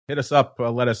Adobe. Hit us up.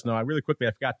 Let us know. Really quickly,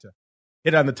 I forgot to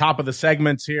hit on the top of the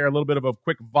segments here. A little bit of a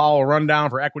quick vol rundown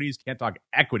for equities. Can't talk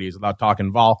equities without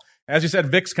talking vol. As you said,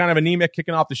 VIX kind of anemic,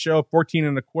 kicking off the show,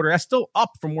 14.25. That's still up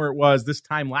from where it was this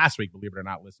time last week, believe it or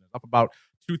not, listeners. Up about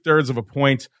 2/3 of a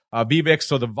point. VVIX,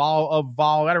 so the vol of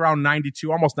vol at around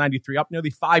 92, almost 93, up nearly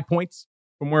 5 points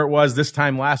from where it was this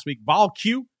time last week. Vol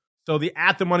Q, so the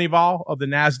at-the-money vol of the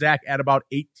NASDAQ at about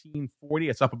 1840.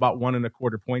 It's up about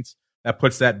 1.25 points. That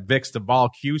puts that VIX to vol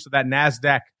Q. So that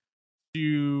NASDAQ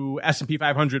to S&P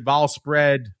 500 vol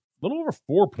spread, a little over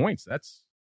 4 points. That's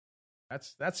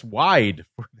wide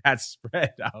for that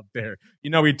spread out there.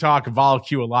 We talk vol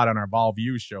Q a lot on our Vol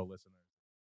Views show, listeners.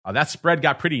 That spread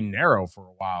got pretty narrow for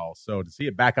a while. So to see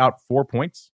it back out 4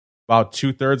 points, about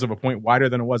 2/3 of a point wider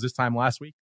than it was this time last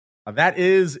week. That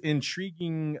is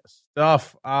intriguing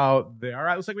stuff out there. All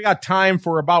right, looks like we got time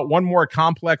for about one more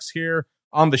complex here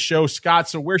on the show, Scott.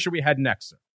 So where should we head next,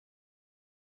 sir?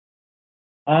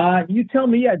 You tell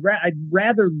me. I'd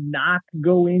rather not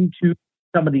go into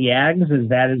some of the ags, as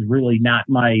that is really not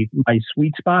my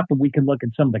sweet spot, but we can look at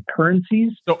some of the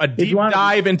currencies. So a deep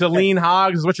dive into lean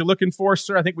hogs is what you're looking for,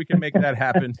 sir? I think we can make that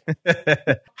happen.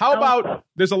 How about,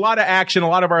 there's a lot of action. A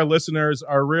lot of our listeners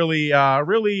are really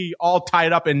all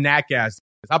tied up in nat gas.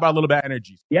 How about a little bit of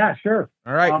energy? Yeah, sure.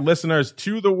 All right, listeners,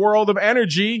 to the world of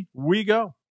energy we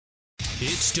go.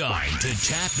 It's time to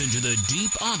tap into the deep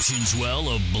options well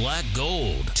of black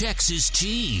gold, Texas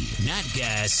tea, nat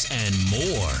gas, and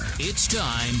more. It's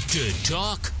time to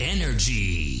talk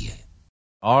energy.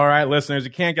 All right, listeners, you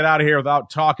can't get out of here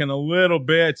without talking a little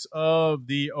bit of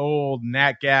the old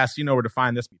nat gas. You know where to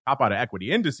find this. We pop out of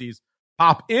equity indices,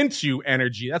 pop into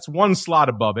energy. That's one slot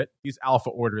above it. These alpha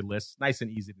order lists, nice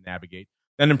and easy to navigate.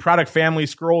 Then in product family,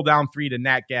 scroll down 3 to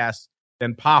nat gas,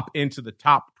 then pop into the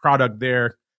top product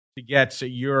there to get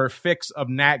your fix of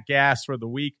nat gas for the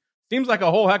week. Seems like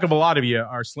a whole heck of a lot of you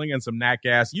are slinging some nat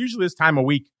gas. Usually this time of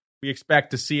week, we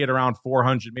expect to see it around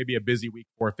 400, maybe a busy week,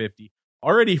 450.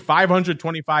 Already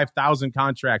 525,000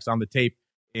 contracts on the tape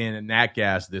in nat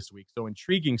gas this week. So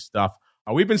intriguing stuff.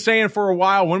 We've been saying for a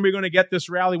while, when are we going to get this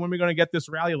rally? When are we going to get this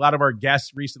rally? A lot of our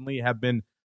guests recently have been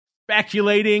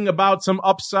speculating about some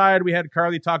upside. We had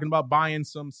Carly talking about buying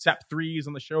some SEP 3s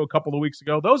on the show a couple of weeks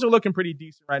ago. Those are looking pretty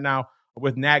decent right now,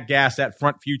 with nat gas at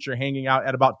front future hanging out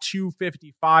at about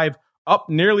 255, up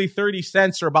nearly 30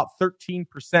 cents or about 13%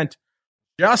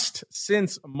 just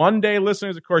since Monday.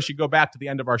 Listeners, of course, you go back to the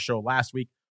end of our show last week,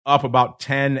 up about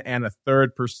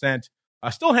 10.33%.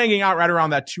 Still hanging out right around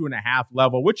that 2.5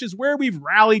 level, which is where we've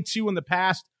rallied to in the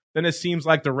past. Then it seems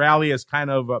like the rally has kind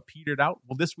of petered out.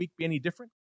 Will this week be any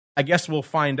different? I guess we'll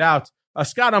find out.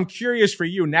 Scott, I'm curious for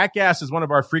you. Nat gas is one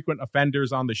of our frequent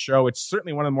offenders on the show. It's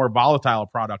certainly one of the more volatile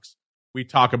products we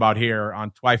talk about here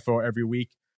on TWIFO every week.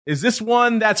 Is this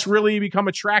one that's really become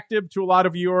attractive to a lot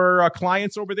of your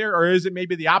clients over there, or is it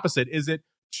maybe the opposite? Is it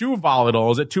too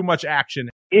volatile? Is it too much action?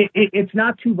 It's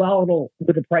not too volatile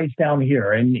with the price down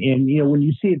here. And when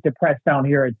you see it depressed down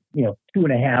here at,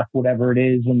 2.5, whatever it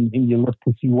is, and you look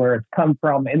to see where it's come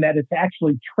from and that it's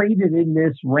actually traded in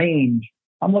this range.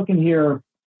 I'm looking here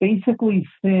basically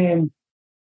since,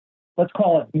 let's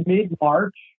call it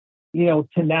mid-March, to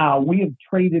now, we have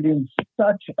traded in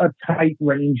such a tight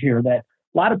range here that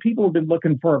a lot of people have been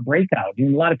looking for a breakout.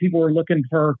 And a lot of people were looking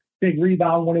for big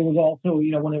rebound when it was also,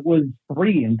 when it was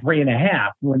 3 and 3.5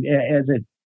 as it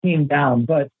came down.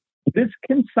 But this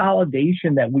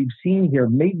consolidation that we've seen here,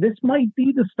 this might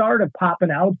be the start of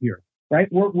popping out here, right?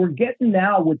 We're getting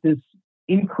now with this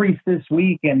increase this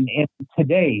week and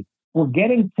today, we're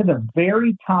getting to the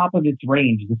very top of its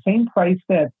range, the same price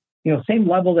that, same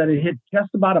level that it hit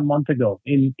just about a month ago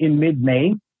in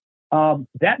mid-May.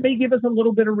 That may give us a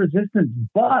little bit of resistance,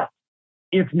 but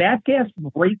if nat gas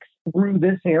breaks through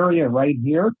this area right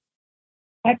here,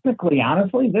 technically,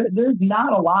 honestly, there's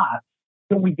not a lot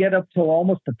till we get up to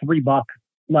almost a $3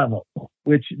 level,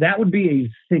 which that would be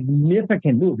a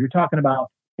significant move. You're talking about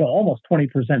almost 20%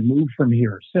 move from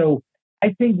here. So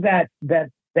I think that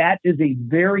is a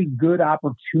very good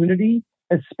opportunity,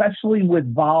 especially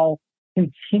with vol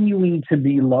continuing to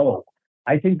be low.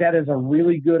 I think that is a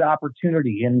really good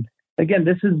opportunity. And again,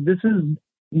 this is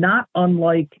not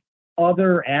unlike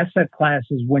other asset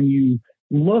classes. When you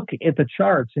look at the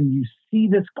charts and you see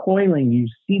this coiling, you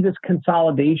see this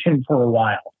consolidation for a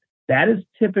while, that is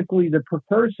typically the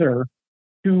precursor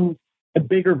to a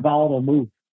bigger volatile move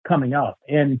coming up.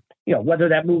 And, whether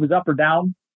that move is up or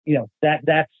down, that's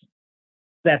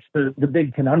the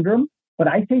big conundrum. But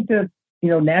I think that,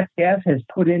 nat gas has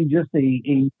put in just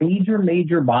a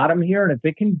major bottom here. And if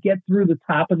it can get through the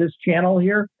top of this channel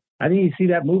here, I think you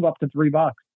see that move up to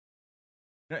 $3.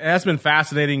 It has been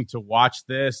fascinating to watch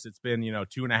this. It's been,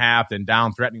 2.5 and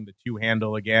down, threatening the 2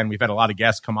 handle again. We've had a lot of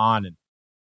guests come on and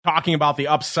talking about the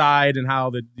upside and how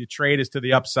the trade is to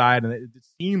the upside. And it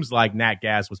seems like nat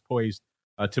gas was poised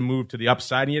to move to the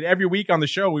upside. And yet every week on the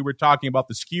show, we were talking about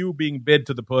the skew being bid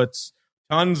to the puts,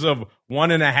 tons of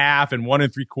 1.5 and 1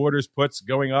 3/4 puts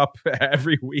going up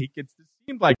every week. It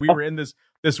seemed like we were in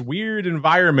this weird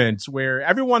environment where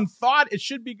everyone thought it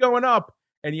should be going up,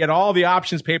 and yet all the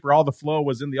options paper, all the flow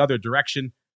was in the other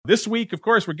direction. This week, of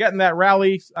course, we're getting that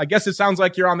rally. I guess it sounds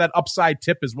like you're on that upside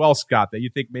tip as well, Scott, that you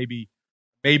think maybe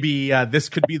this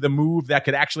could be the move that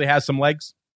could actually have some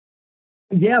legs.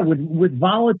 Yeah, with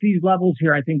vol at these levels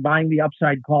here, I think buying the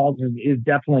upside calls is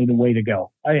definitely the way to go.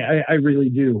 I really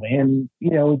do. And,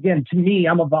 again, to me,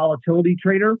 I'm a volatility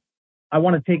trader. I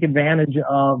want to take advantage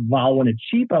of vol when it's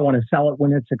cheap. I want to sell it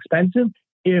when it's expensive.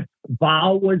 If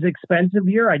vol was expensive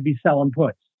here, I'd be selling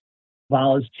puts.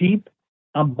 Vol is cheap.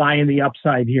 I'm buying the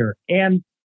upside here. And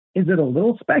is it a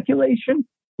little speculation?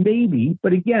 Maybe.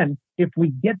 But again, if we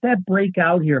get that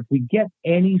breakout here, if we get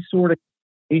any sort of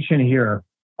situation here,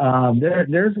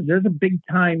 there's a big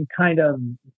time kind of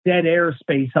dead air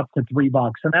space up to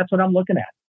 $3, and that's what I'm looking at.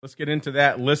 Let's get into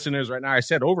that, listeners. Right now, I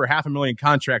said over 500,000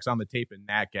 contracts on the tape in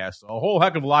nat gas. So a whole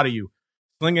heck of a lot of you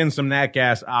slinging some nat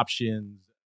gas options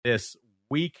this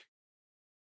week.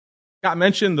 Scott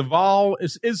mentioned the vol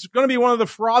is going to be one of the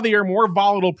frothier, more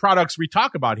volatile products we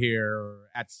talk about here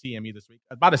at CME this week.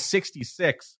 About a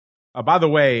 66. By the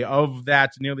way, of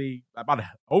that, nearly about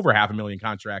over 500,000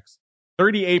 contracts.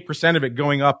 38% of it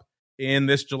going up in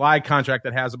this July contract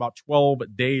that has about 12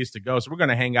 days to go. So we're going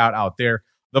to hang out there.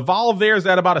 The vol there is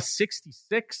at about a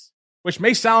 66, which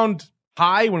may sound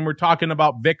high when we're talking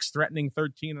about VIX threatening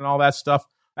 13 and all that stuff.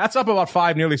 That's up about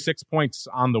 5, nearly 6 points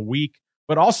on the week.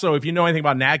 But also, if you know anything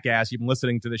about nat gas, you've been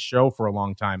listening to this show for a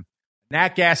long time,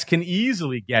 nat gas can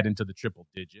easily get into the triple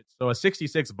digits. So a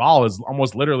 66 vol is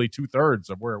almost literally 2/3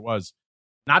 of where it was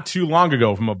not too long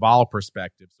ago from a vol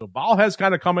perspective. So vol has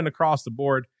kind of come in across the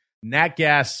board. Nat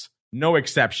gas, no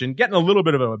exception. Getting a little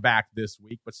bit of a back this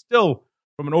week, but still,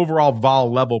 from an overall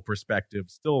vol level perspective,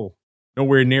 still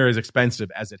nowhere near as expensive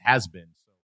as it has been.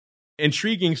 So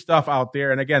intriguing stuff out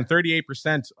there. And again,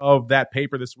 38% of that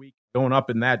paper this week going up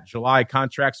in that July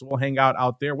contract. So we'll hang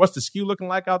out there. What's the skew looking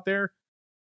like out there?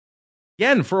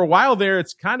 Again, for a while there,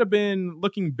 it's kind of been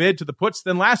looking bid to the puts.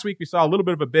 Then last week, we saw a little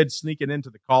bit of a bid sneaking into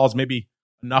the calls. Maybe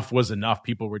enough was enough.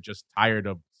 People were just tired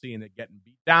of seeing it getting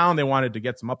beat down. They wanted to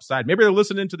get some upside. Maybe they're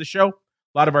listening to the show.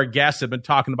 A lot of our guests have been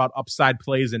talking about upside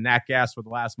plays in nat gas for the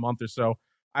last month or so.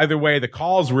 Either way, the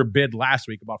calls were bid last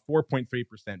week, about 4.3%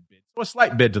 bid. So a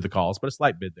slight bid to the calls, but a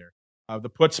slight bid there. The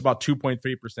put's about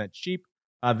 2.3% cheap.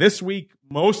 This week,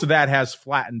 most of that has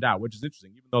flattened out, which is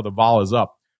interesting. Even though the vol is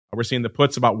up, we're seeing the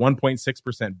puts about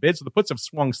 1.6% bid. So the puts have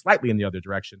swung slightly in the other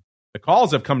direction. The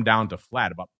calls have come down to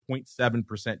flat, about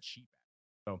 0.7% cheap.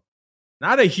 So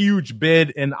not a huge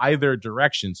bid in either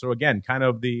direction. So again, kind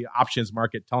of the options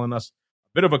market telling us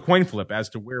a bit of a coin flip as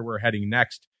to where we're heading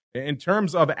next. In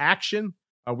terms of action,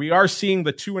 we are seeing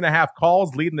the 2.5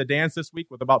 calls leading the dance this week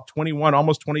with about 21,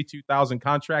 almost 22,000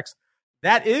 contracts.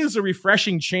 That is a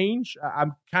refreshing change.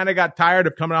 I'm kind of got tired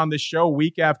of coming on this show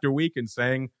week after week and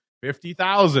saying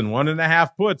 50,000, 1.5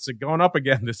 puts are going up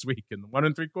again this week and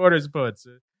 1 3/4 puts.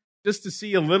 Just to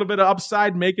see a little bit of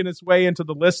upside making its way into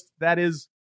the list. That is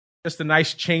just a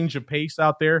nice change of pace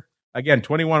out there. Again,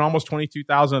 21, almost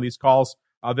 22,000 of these calls.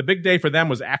 The big day for them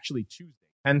was actually Tuesday.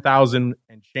 10,000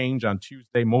 and change on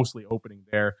Tuesday, mostly opening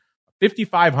there.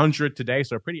 5,500 today,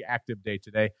 so a pretty active day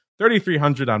today.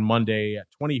 3,300 on Monday,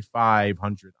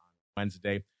 2,500 on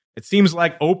Wednesday. It seems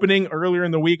like opening earlier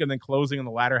in the week and then closing in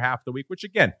the latter half of the week, which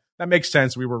again, that makes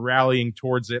sense. We were rallying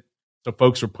towards it. So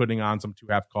folks were putting on some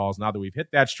 2.5 calls. Now that we've hit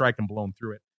that strike and blown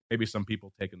through it, maybe some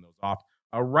people taking those off.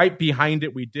 Right behind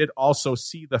it, we did also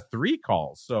see the 3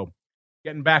 calls. So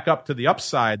getting back up to the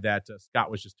upside that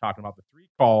Scott was just talking about, the 3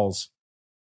 calls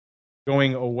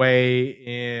going away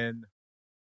in,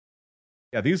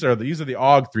 these are the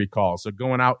AUG 3 calls. So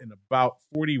going out in about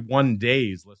 41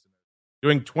 days, listeners.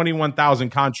 Doing 21,000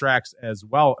 contracts as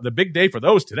well. The big day for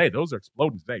those today, those are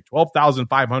exploding today.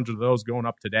 12,500 of those going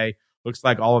up today. Looks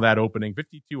like all of that opening.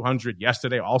 5,200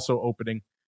 yesterday, also opening.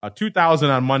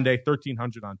 2,000 on Monday,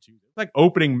 1,300 on Tuesday. It's like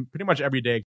opening pretty much every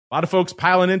day. A lot of folks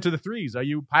piling into the 3s. Are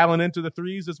you piling into the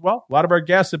 3s as well? A lot of our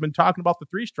guests have been talking about the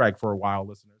 3 strike for a while,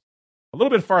 listeners. A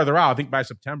little bit farther out, I think by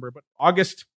September, but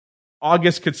August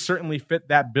could certainly fit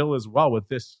that bill as well with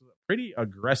this pretty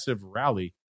aggressive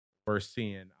rally we're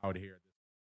seeing out here.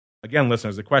 Again,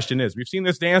 listeners, the question is, we've seen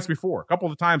this dance before a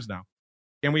couple of times now.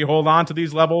 Can we hold on to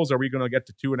these levels? Are we going to get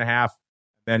to 2.5,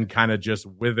 then kind of just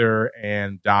wither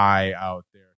and die out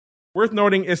there? Worth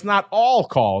noting, it's not all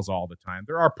calls all the time.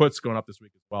 There are puts going up this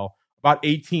week as well. About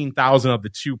 18,000 of the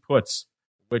 2 puts,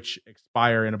 which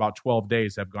expire in about 12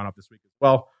 days, have gone up this week as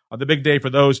well. The big day for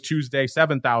those, Tuesday,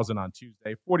 7,000 on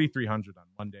Tuesday, 4,300 on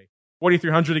Monday,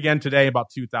 4,300 again today,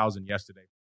 about 2,000 yesterday.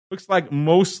 Looks like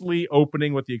mostly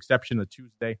opening with the exception of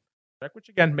Tuesday, which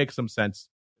again makes some sense.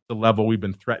 It's the level we've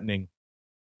been threatening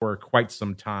for quite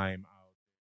some time.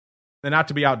 And not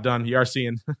to be outdone, you are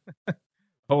seeing a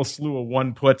whole slew of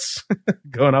 1 puts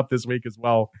going up this week as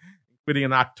well, including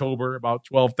in October, about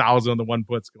 12,000 of the 1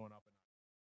 puts going up.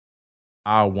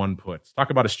 1 puts. Talk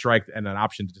about a strike and an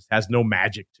option that just has no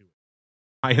magic to it.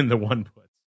 High in the 1 puts.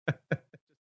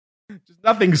 Just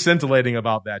nothing scintillating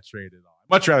about that trade at all. I'd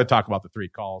much rather talk about the 3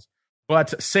 calls.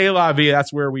 But c'est la vie,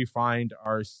 that's where we find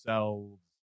ourselves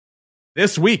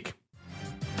this week.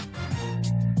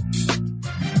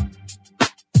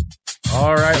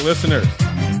 All right, listeners.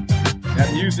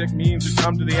 That music means we've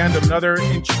come to the end of another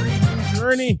intriguing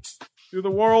journey through the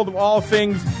world of all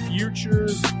things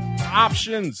futures,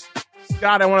 options.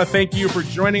 Scott, I want to thank you for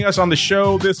joining us on the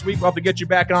show this week. We'll have to get you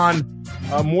back on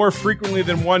more frequently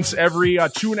than once every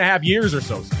 2.5 years or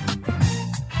so.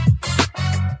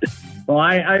 Well,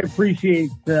 I appreciate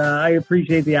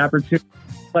the opportunity.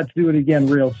 Let's do it again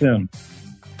real soon.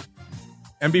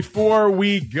 And before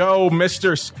we go,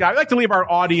 Mr. Scott, I'd like to leave our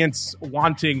audience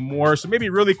wanting more. So maybe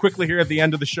really quickly here at the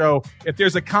end of the show, if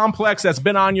there's a complex that's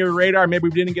been on your radar, maybe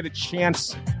we didn't get a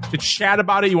chance to chat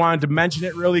about it, you wanted to mention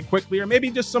it really quickly, or maybe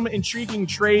just some intriguing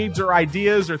trades or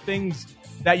ideas or things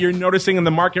that you're noticing in the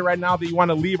market right now that you want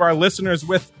to leave our listeners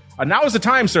with. Now is the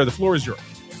time, sir. The floor is yours.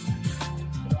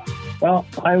 Well,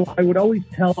 I would always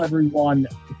tell everyone,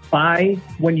 buy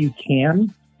when you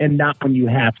can and not when you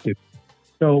have to.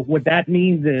 So what that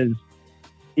means is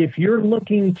if you're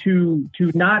looking to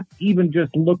not even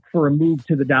just look for a move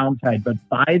to the downside, but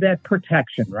buy that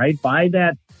protection, right? Buy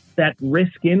that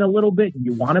risk in a little bit.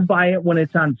 You want to buy it when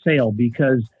it's on sale,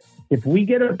 because if we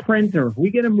get a print or if we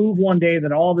get a move one day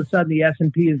that all of a sudden the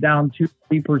S&P is down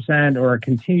 2-3% or a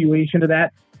continuation of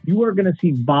that, you are going to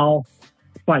see vol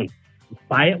spike.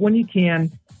 Buy it when you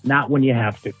can, not when you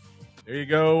have to. There you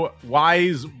go.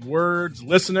 Wise words,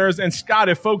 listeners. And Scott,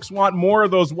 if folks want more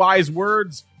of those wise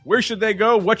words, where should they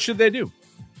go? What should they do?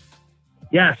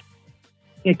 Yes.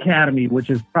 Academy, which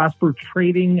is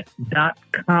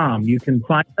prospertrading.com. You can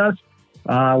find us.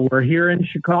 We're here in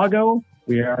Chicago.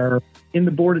 We are in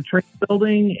the Board of Trade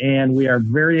building, and we are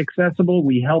very accessible.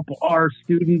 We help our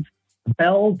students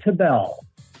bell to bell.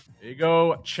 There you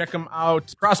go. Check them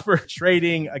out. Prosper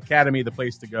Trading Academy, the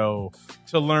place to go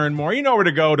to learn more. You know where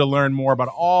to go to learn more about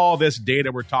all this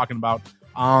data we're talking about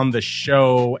on the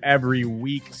show every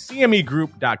week.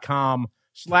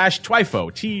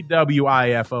 CMEgroup.com/TWIFO.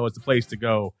 TWIFO is the place to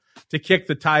go to kick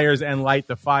the tires and light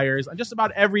the fires on just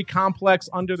about every complex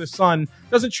under the sun.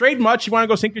 Doesn't trade much. You want to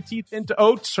go sink your teeth into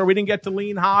oats, or we didn't get to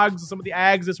lean hogs, some of the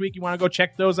ags this week. You want to go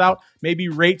check those out. Maybe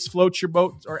rates float your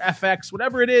boat, or FX,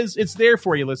 whatever it is, it's there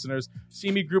for you, listeners.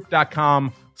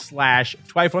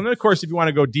 CMEgroup.com/TWIFO. And then, of course, if you want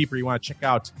to go deeper, you want to check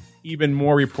out even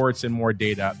more reports and more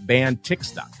data,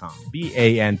 Bantix.com,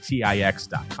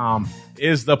 BANTIX.com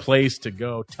is the place to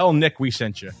go. Tell Nick we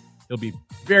sent you. He'll be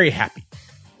very happy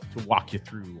to walk you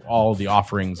through all the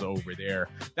offerings over there.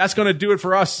 That's going to do it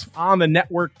for us on the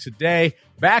network today.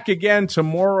 Back again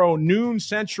tomorrow, noon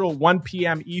Central, 1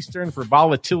 p.m. Eastern for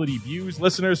Volatility Views.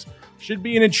 Listeners, should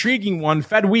be an intriguing one.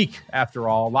 Fed week, after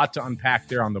all. A lot to unpack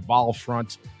there on the vol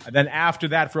front. And then after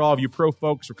that, for all of you pro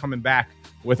folks, we're coming back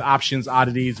with Options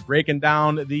Oddities, breaking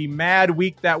down the mad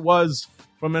week that was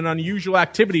from an unusual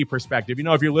activity perspective. You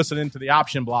know, if you're listening to the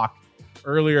option block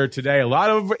earlier today, a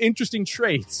lot of interesting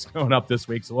trades going up this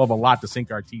week, so we'll have a lot to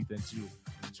sink our teeth into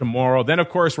tomorrow. Then, of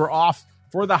course, we're off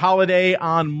for the holiday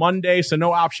on Monday, so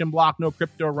no option block, no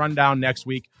crypto rundown next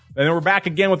week. And then we're back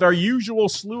again with our usual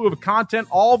slew of content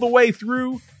all the way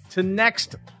through to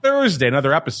next Thursday,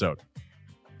 another episode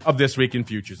of This Week in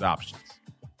Futures Options.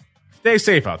 Stay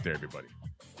safe out there, everybody.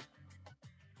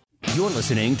 You're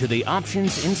listening to the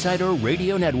Options Insider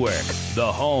Radio Network,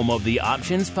 the home of the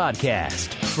Options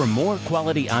Podcast. For more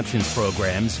quality options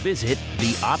programs, visit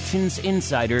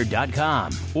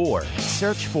theoptionsinsider.com or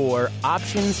search for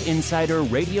Options Insider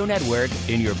Radio Network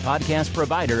in your podcast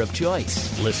provider of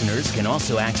choice. Listeners can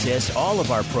also access all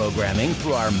of our programming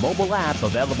through our mobile app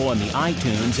available in the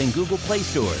iTunes and Google Play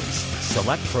stores.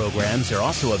 Select programs are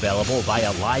also available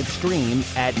via live stream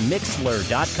at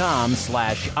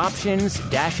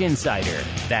mixlr.com/options-insider.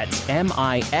 That's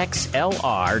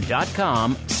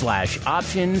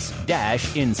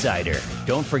mixlr.com/options-insider.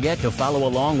 Don't forget to follow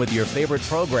along with your favorite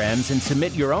programs and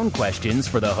submit your own questions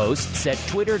for the hosts at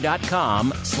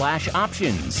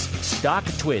twitter.com/options,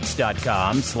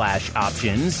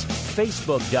 stocktwits.com/options,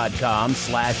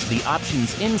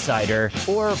 facebook.com/theoptionsinsider,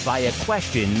 or via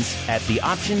questions at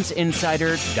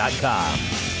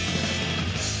theoptionsinsider.com.